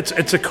think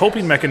it's a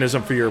coping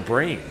mechanism for your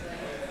brain.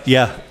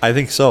 Yeah, I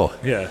think so.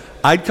 Yeah.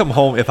 I'd come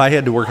home, if I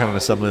had to work on an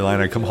assembly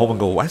line, I'd come home and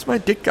go, why's my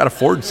dick got a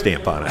Ford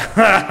stamp on it?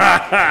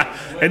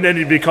 And then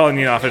you'd be calling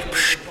the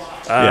office.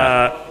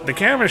 Yeah. The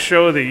cameras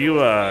show that you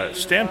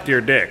stamped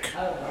your dick.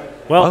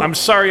 Well, Oh. I'm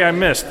sorry I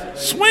missed.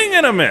 Swing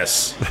and a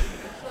miss.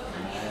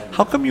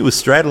 How come you was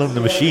straddling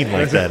the machine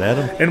like that,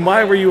 Adam? And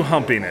why were you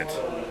humping it?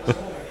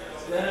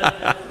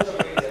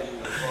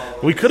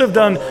 We could have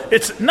done.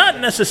 It's not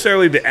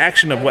necessarily the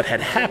action of what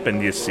had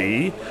happened, you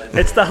see.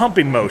 It's the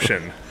humping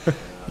motion.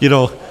 You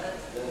know,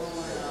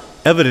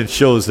 evidence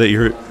shows that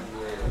you're,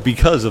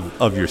 because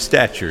of your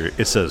stature,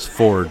 it says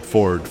Ford.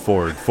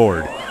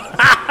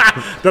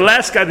 The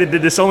last guy that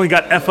did this only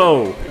got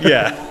FO.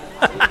 Yeah.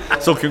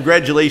 So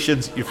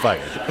congratulations, you're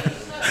fired.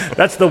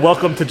 That's the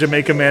welcome to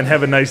Jamaica man,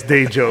 have a nice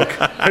day joke.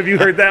 Have you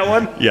heard that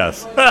one?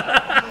 Yes.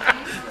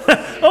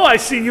 Oh, I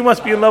see you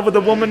must be in love with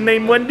a woman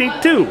named Wendy,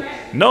 too.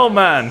 No,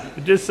 man.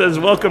 It just says,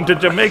 welcome to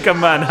Jamaica,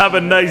 man. Have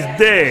a nice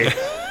day.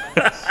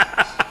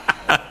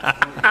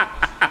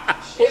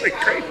 What a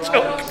great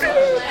joke.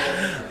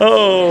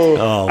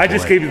 Oh, I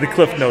just boy. gave you the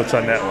cliff notes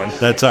on that one.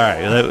 That's all right.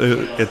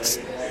 It's,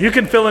 You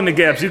can fill in the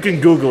gaps. You can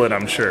Google it,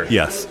 I'm sure.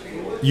 yes.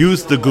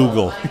 Use the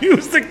Google.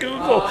 Use the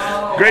Google.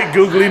 Great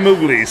googly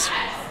mooglies.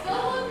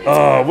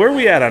 Where are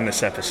we at on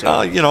this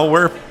episode? You know,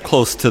 we're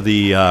close to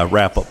the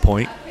wrap-up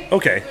point.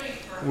 Okay.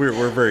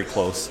 We're very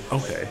close.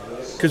 Okay.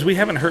 Because we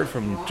haven't heard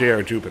from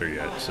J.R. Jupiter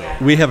yet, so.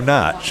 We have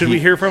not. Should we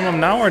hear from him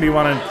now, or do you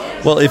want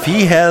to? Well, if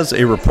he has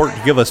a report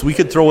to give us, we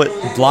could throw it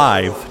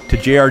live to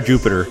J.R.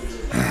 Jupiter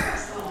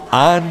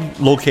on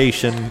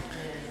location,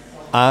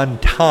 on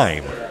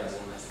time.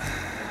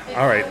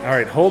 All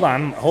right. Hold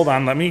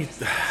on. Let me.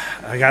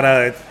 I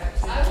gotta.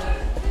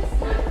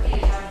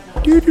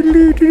 J.R.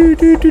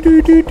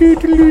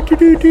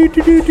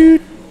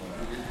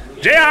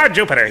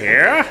 Jupiter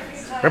here,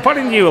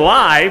 reporting to you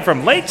live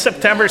from late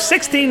September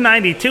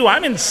 1692.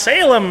 I'm in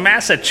Salem,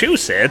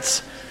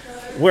 Massachusetts,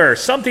 where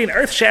something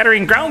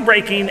earth-shattering,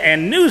 groundbreaking,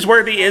 and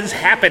newsworthy is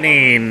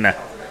happening.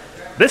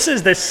 This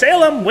is the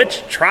Salem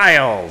Witch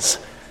Trials.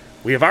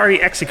 We have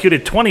already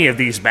executed 20 of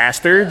these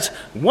bastards,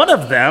 one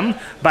of them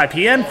by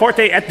Pien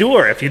Forte et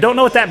Dur. If you don't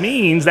know what that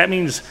means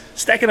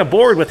stacking a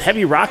board with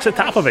heavy rocks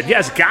atop of it.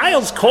 Yes,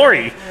 Giles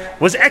Corey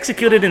was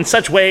executed in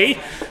such way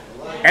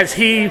as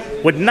he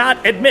would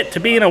not admit to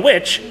being a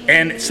witch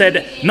and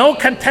said no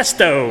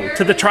contesto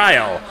to the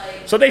trial.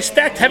 So they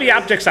stacked heavy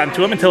objects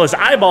onto him until his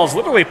eyeballs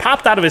literally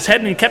popped out of his head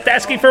and he kept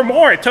asking for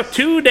more. It took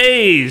 2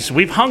 days.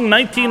 We've hung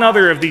 19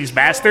 other of these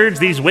bastards,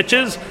 these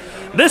witches.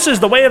 This is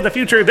the way of the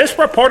future. This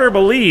reporter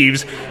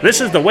believes this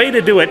is the way to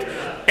do it.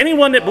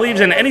 Anyone that believes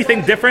in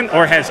anything different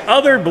or has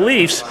other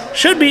beliefs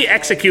should be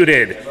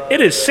executed. It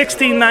is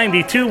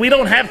 1692. We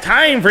don't have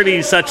time for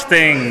these such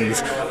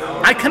things.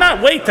 I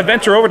cannot wait to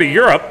venture over to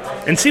Europe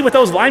and see what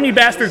those limey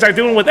bastards are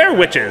doing with their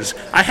witches.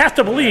 I have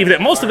to believe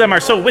that most of them are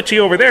so witchy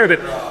over there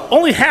that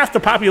only half the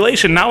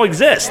population now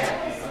exist.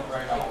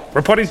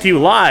 Reporting to you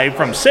live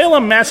from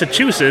Salem,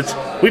 Massachusetts,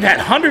 we've had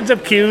hundreds of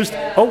accused.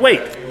 Oh,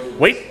 wait.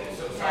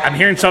 I'm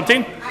hearing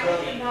something.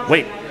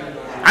 Wait.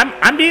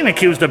 I'm being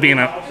accused of being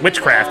a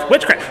witchcraft.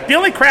 The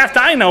only craft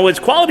I know is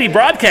quality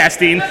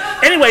broadcasting.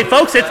 Anyway,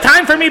 folks, it's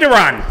time for me to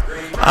run.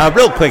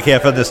 Real quick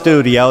here from the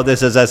studio.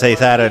 This is S.A.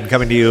 Saturn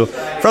coming to you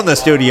from the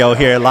studio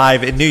here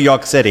live in New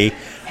York City,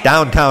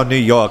 downtown New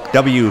York,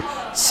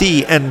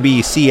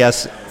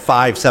 WCNBCS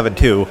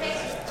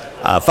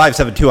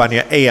 572 on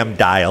your AM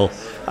dial.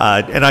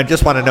 And I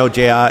just want to know,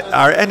 JR,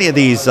 have any of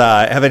these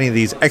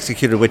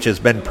executed witches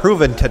been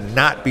proven to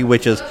not be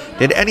witches?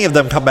 Did any of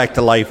them come back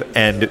to life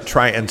and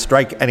try and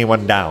strike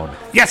anyone down?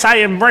 Yes, I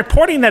am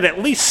reporting that at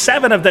least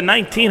 7 of the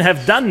 19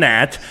 have done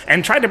that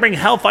and tried to bring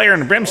hellfire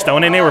and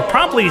brimstone, and they were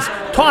promptly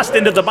tossed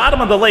into the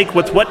bottom of the lake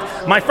with what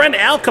my friend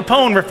Al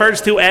Capone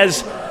refers to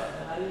as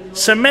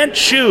cement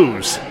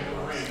shoes.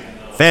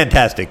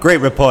 Fantastic.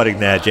 Great reporting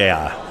there,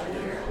 JR.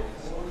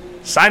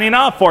 Signing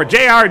off for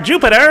J.R.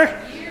 Jupiter.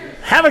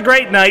 Have a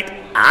great night.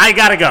 I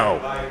gotta go.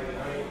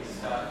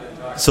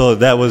 So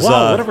that was...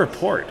 Wow, what a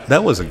report.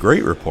 That was a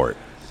great report.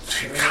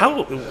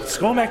 It's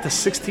going back to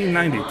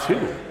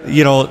 1692.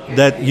 You know,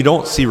 that you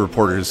don't see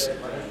reporters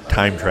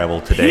time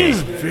travel today. He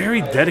is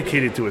very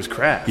dedicated to his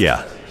craft.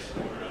 Yeah,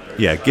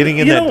 getting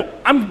in that...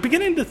 I'm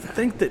beginning to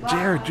think that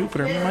J.R.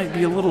 Jupiter might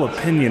be a little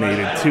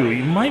opinionated, too.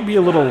 He might be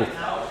a little...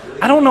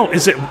 I don't know.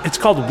 It's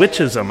called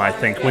witchism, I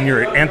think, when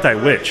you're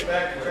anti-witch.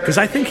 Because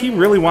I think he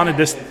really wanted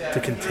this to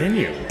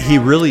continue. He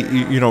really,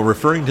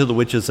 referring to the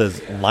witches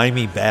as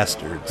limey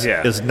bastards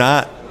is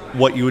not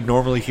what you would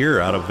normally hear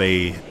out of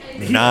a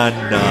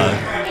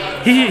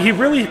He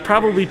really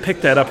probably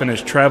picked that up in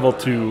his travel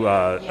to,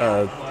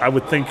 I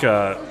would think,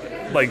 the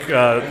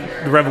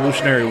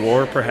Revolutionary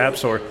War,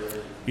 perhaps, or,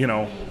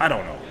 I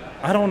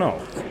don't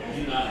know.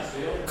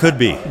 Could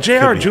be.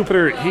 J.R.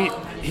 Jupiter,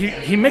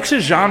 he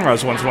mixes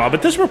genres once in a while,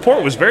 but this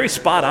report was very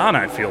spot on,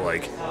 I feel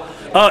like.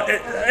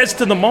 As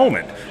to the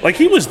moment, like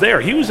he was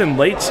there. He was in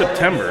late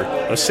September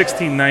of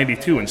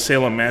 1692 in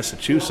Salem,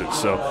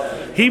 Massachusetts. So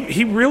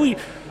he really,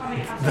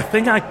 the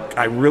thing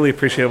I really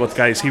appreciate about the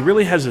guy is he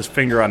really has his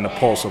finger on the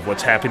pulse of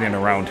what's happening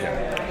around him.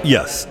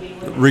 Yes,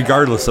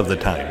 regardless of the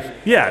time.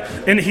 Yeah,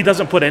 and he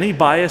doesn't put any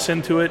bias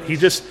into it. He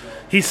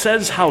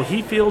says how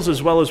he feels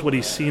as well as what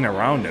he's seen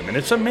around him, and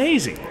it's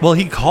amazing. Well,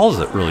 he calls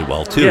it really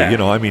well too. Yeah.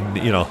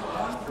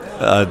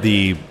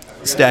 The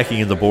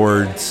stacking of the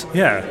boards,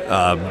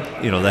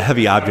 the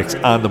heavy objects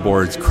on the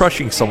boards,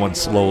 crushing someone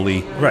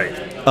slowly. Right.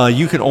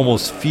 You can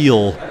almost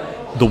feel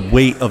the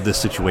weight of the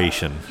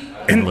situation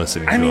in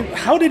listening to him.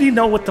 How did he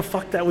know what the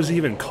fuck that was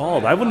even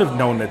called? I wouldn't have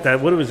known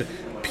that. What was it?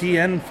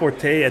 Pien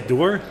Forte et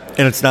Dur?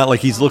 And it's not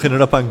like he's looking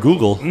it up on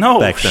Google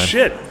back then.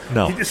 Shit.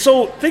 No.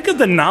 So think of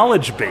the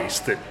knowledge base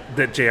that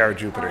J.R.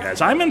 Jupiter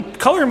has.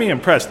 Color me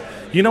impressed.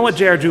 You know what,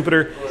 J.R.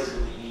 Jupiter?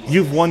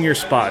 You've won your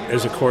spot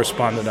as a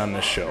correspondent on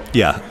this show.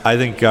 Yeah, I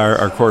think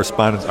our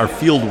correspondence, our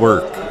field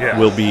work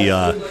will be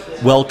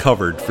well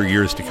covered for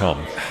years to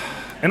come.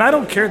 And I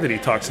don't care that he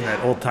talks in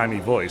that old-timey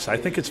voice. I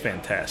think it's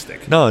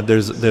fantastic. No,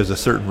 there's a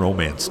certain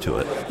romance to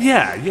it.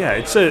 Yeah,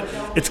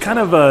 it's kind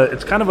of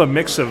a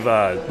mix of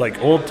like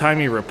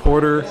old-timey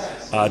reporter.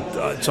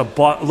 It's a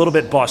little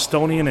bit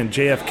Bostonian and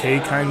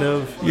JFK kind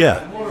of. Yeah.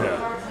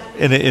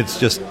 And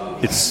it's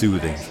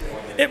soothing.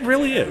 It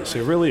really is.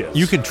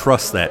 You can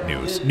trust that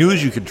news.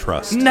 News you can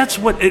trust. And that's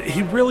what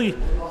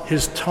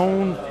his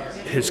tone,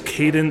 his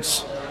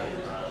cadence,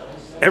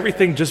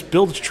 everything just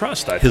builds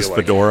trust, I feel like. His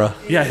fedora?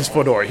 Yeah, his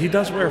fedora. He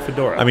does wear a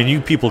fedora. I mean,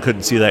 you people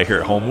couldn't see that here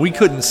at home. We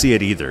couldn't see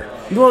it either.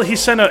 Well, he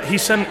sent a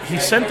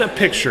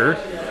picture,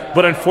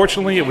 but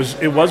unfortunately it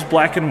was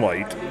black and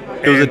white.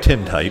 It was a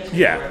tintype.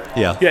 Yeah,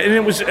 and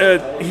it was.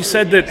 He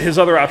said that his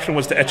other option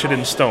was to etch it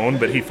in stone,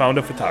 but he found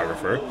a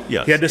photographer.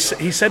 Yes.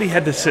 He said he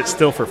had to sit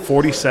still for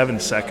 47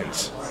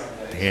 seconds.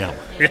 Damn.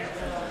 Yeah.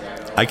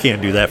 I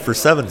can't do that for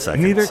 7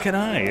 seconds. Neither can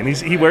I. And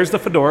he wears the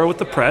fedora with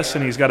the press,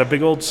 and he's got a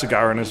big old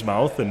cigar in his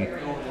mouth, and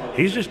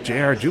he's just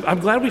J.R. Jupiter. I'm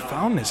glad we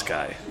found this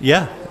guy.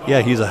 Yeah,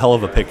 he's a hell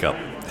of a pickup.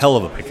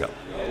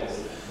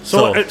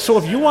 So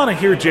if you want to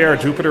hear J.R.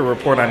 Jupiter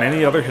report on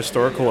any other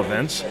historical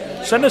events,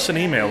 send us an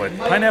email at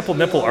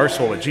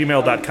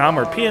pineapplenipplearsehole@gmail.com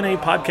or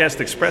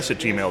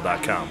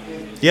pnapodcastexpress@gmail.com.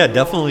 Yeah,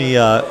 definitely.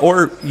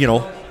 Or,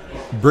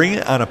 bring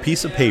it on a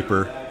piece of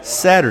paper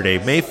Saturday,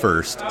 May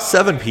 1st,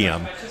 7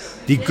 p.m.,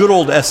 the good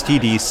old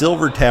STD,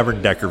 Silver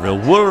Tavern,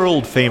 Deckerville,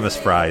 world-famous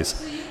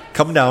fries.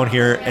 Come down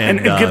here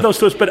and give those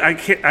to us. But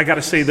I got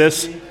to say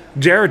this.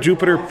 J.R.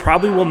 Jupiter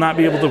probably will not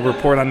be able to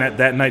report on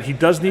that night. He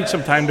does need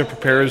some time to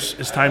prepare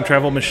his time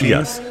travel machine.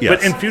 Yes.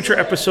 But in future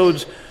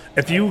episodes,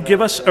 if you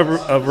give us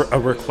a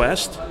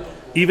request,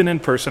 even in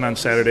person on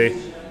Saturday,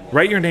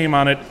 write your name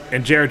on it,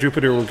 and J.R.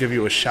 Jupiter will give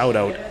you a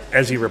shout-out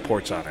as he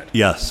reports on it.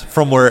 Yes,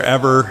 from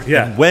wherever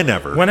and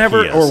whenever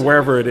or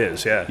wherever it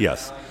is, yeah.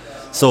 Yes.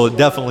 So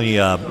definitely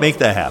make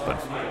that happen.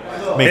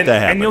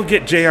 And you'll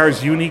get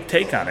JR's unique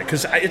take on it,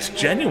 because it's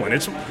genuine.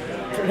 It's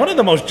one of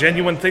the most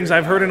genuine things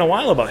I've heard in a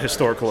while about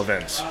historical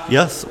events.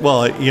 Yes.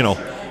 Well,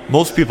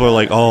 most people are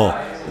like, "Oh,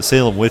 the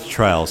Salem witch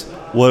trials.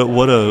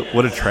 What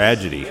a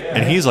tragedy."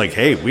 And he's like,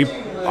 "Hey, we've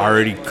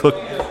already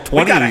cooked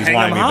 20 of these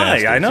limey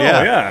bastards." I know.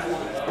 Yeah.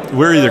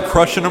 We're either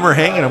crushing them or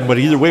hanging them, but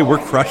either way, we're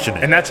crushing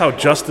it. And that's how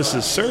justice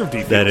is served.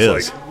 That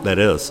is.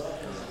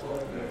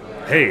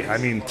 Hey, I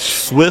mean,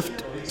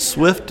 swift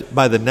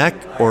by the neck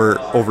or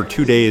over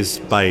 2 days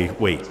by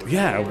weight.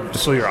 Yeah.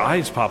 So your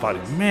eyes pop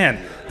out. Man,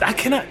 I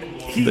cannot.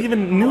 He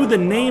even knew the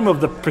name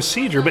of the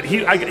procedure, but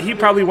he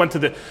probably went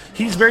to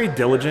he's very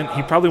diligent.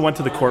 He probably went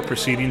to the court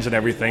proceedings and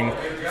everything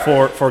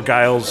for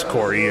Giles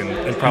Corey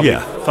and probably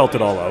felt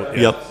it all out.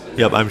 Yeah.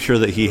 Yep. I'm sure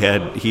that he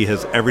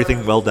has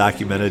everything well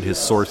documented, his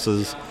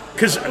sources.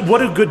 Because what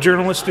do good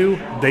journalists do?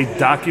 They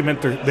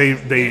document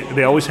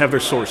they always have their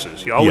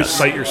sources. You always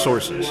cite your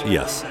sources.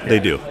 Yes, they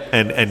do.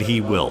 And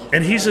he will.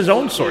 And he's his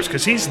own source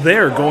because he's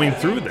there going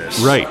through this.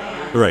 Right.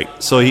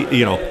 So he,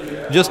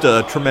 just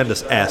a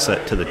tremendous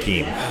asset to the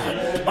team.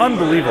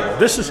 Unbelievable.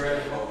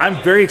 I'm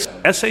very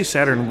S.A.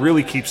 Saturn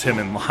really keeps him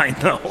in line,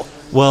 though.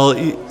 Well,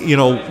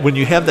 when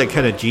you have that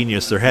kind of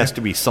genius, there has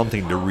to be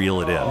something to reel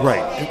it in.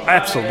 Right.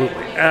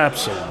 Absolutely.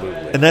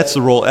 And that's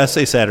the role.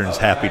 S.A. Saturn's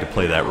happy to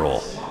play that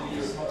role.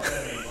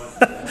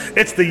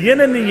 It's the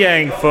yin and the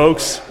yang,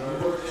 folks.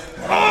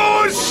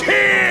 Oh,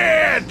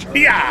 shit!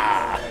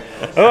 Yeah!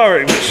 All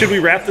right, should we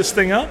wrap this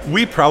thing up?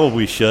 We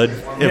probably should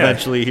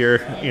eventually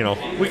here.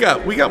 We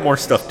got more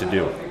stuff to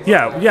do.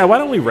 Yeah, why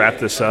don't we wrap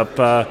this up?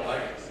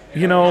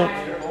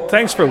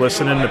 Thanks for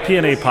listening to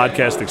PNA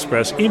Podcast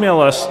Express. Email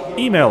us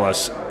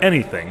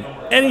anything,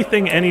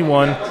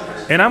 anyone.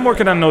 And I'm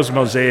working on those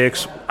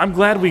mosaics. I'm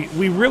glad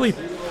we really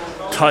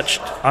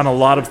touched on a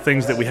lot of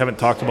things that we haven't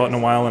talked about in a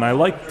while, and I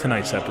like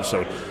tonight's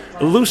episode.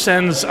 Loose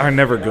ends are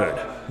never good.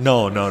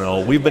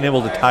 No. We've been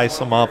able to tie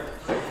some up.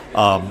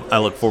 I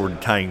look forward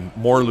to tying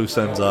more loose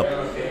ends up.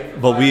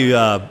 But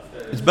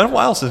it's been a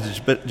while since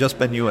it's just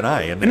been you and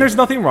I. And there's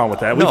nothing wrong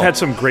with that. We've had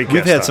some great guests.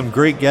 We've had some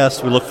great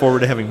guests. We look forward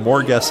to having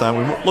more guests on.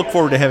 We look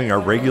forward to having our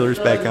regulars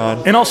back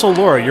on. And also,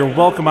 Laura, you're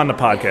welcome on the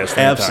podcast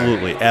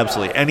anytime.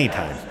 Absolutely.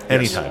 Anytime.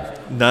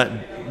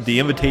 The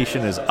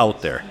invitation is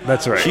out there.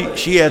 That's right.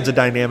 She adds a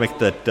dynamic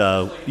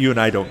that you and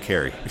I don't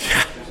carry.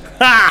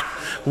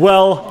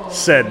 Well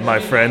said, my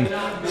friend.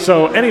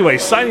 So anyway,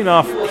 signing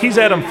off, he's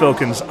Adam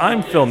Filkins.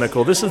 I'm Phil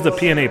Nickel. This is the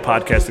PNA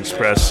Podcast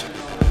Express.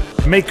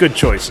 Make good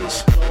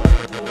choices.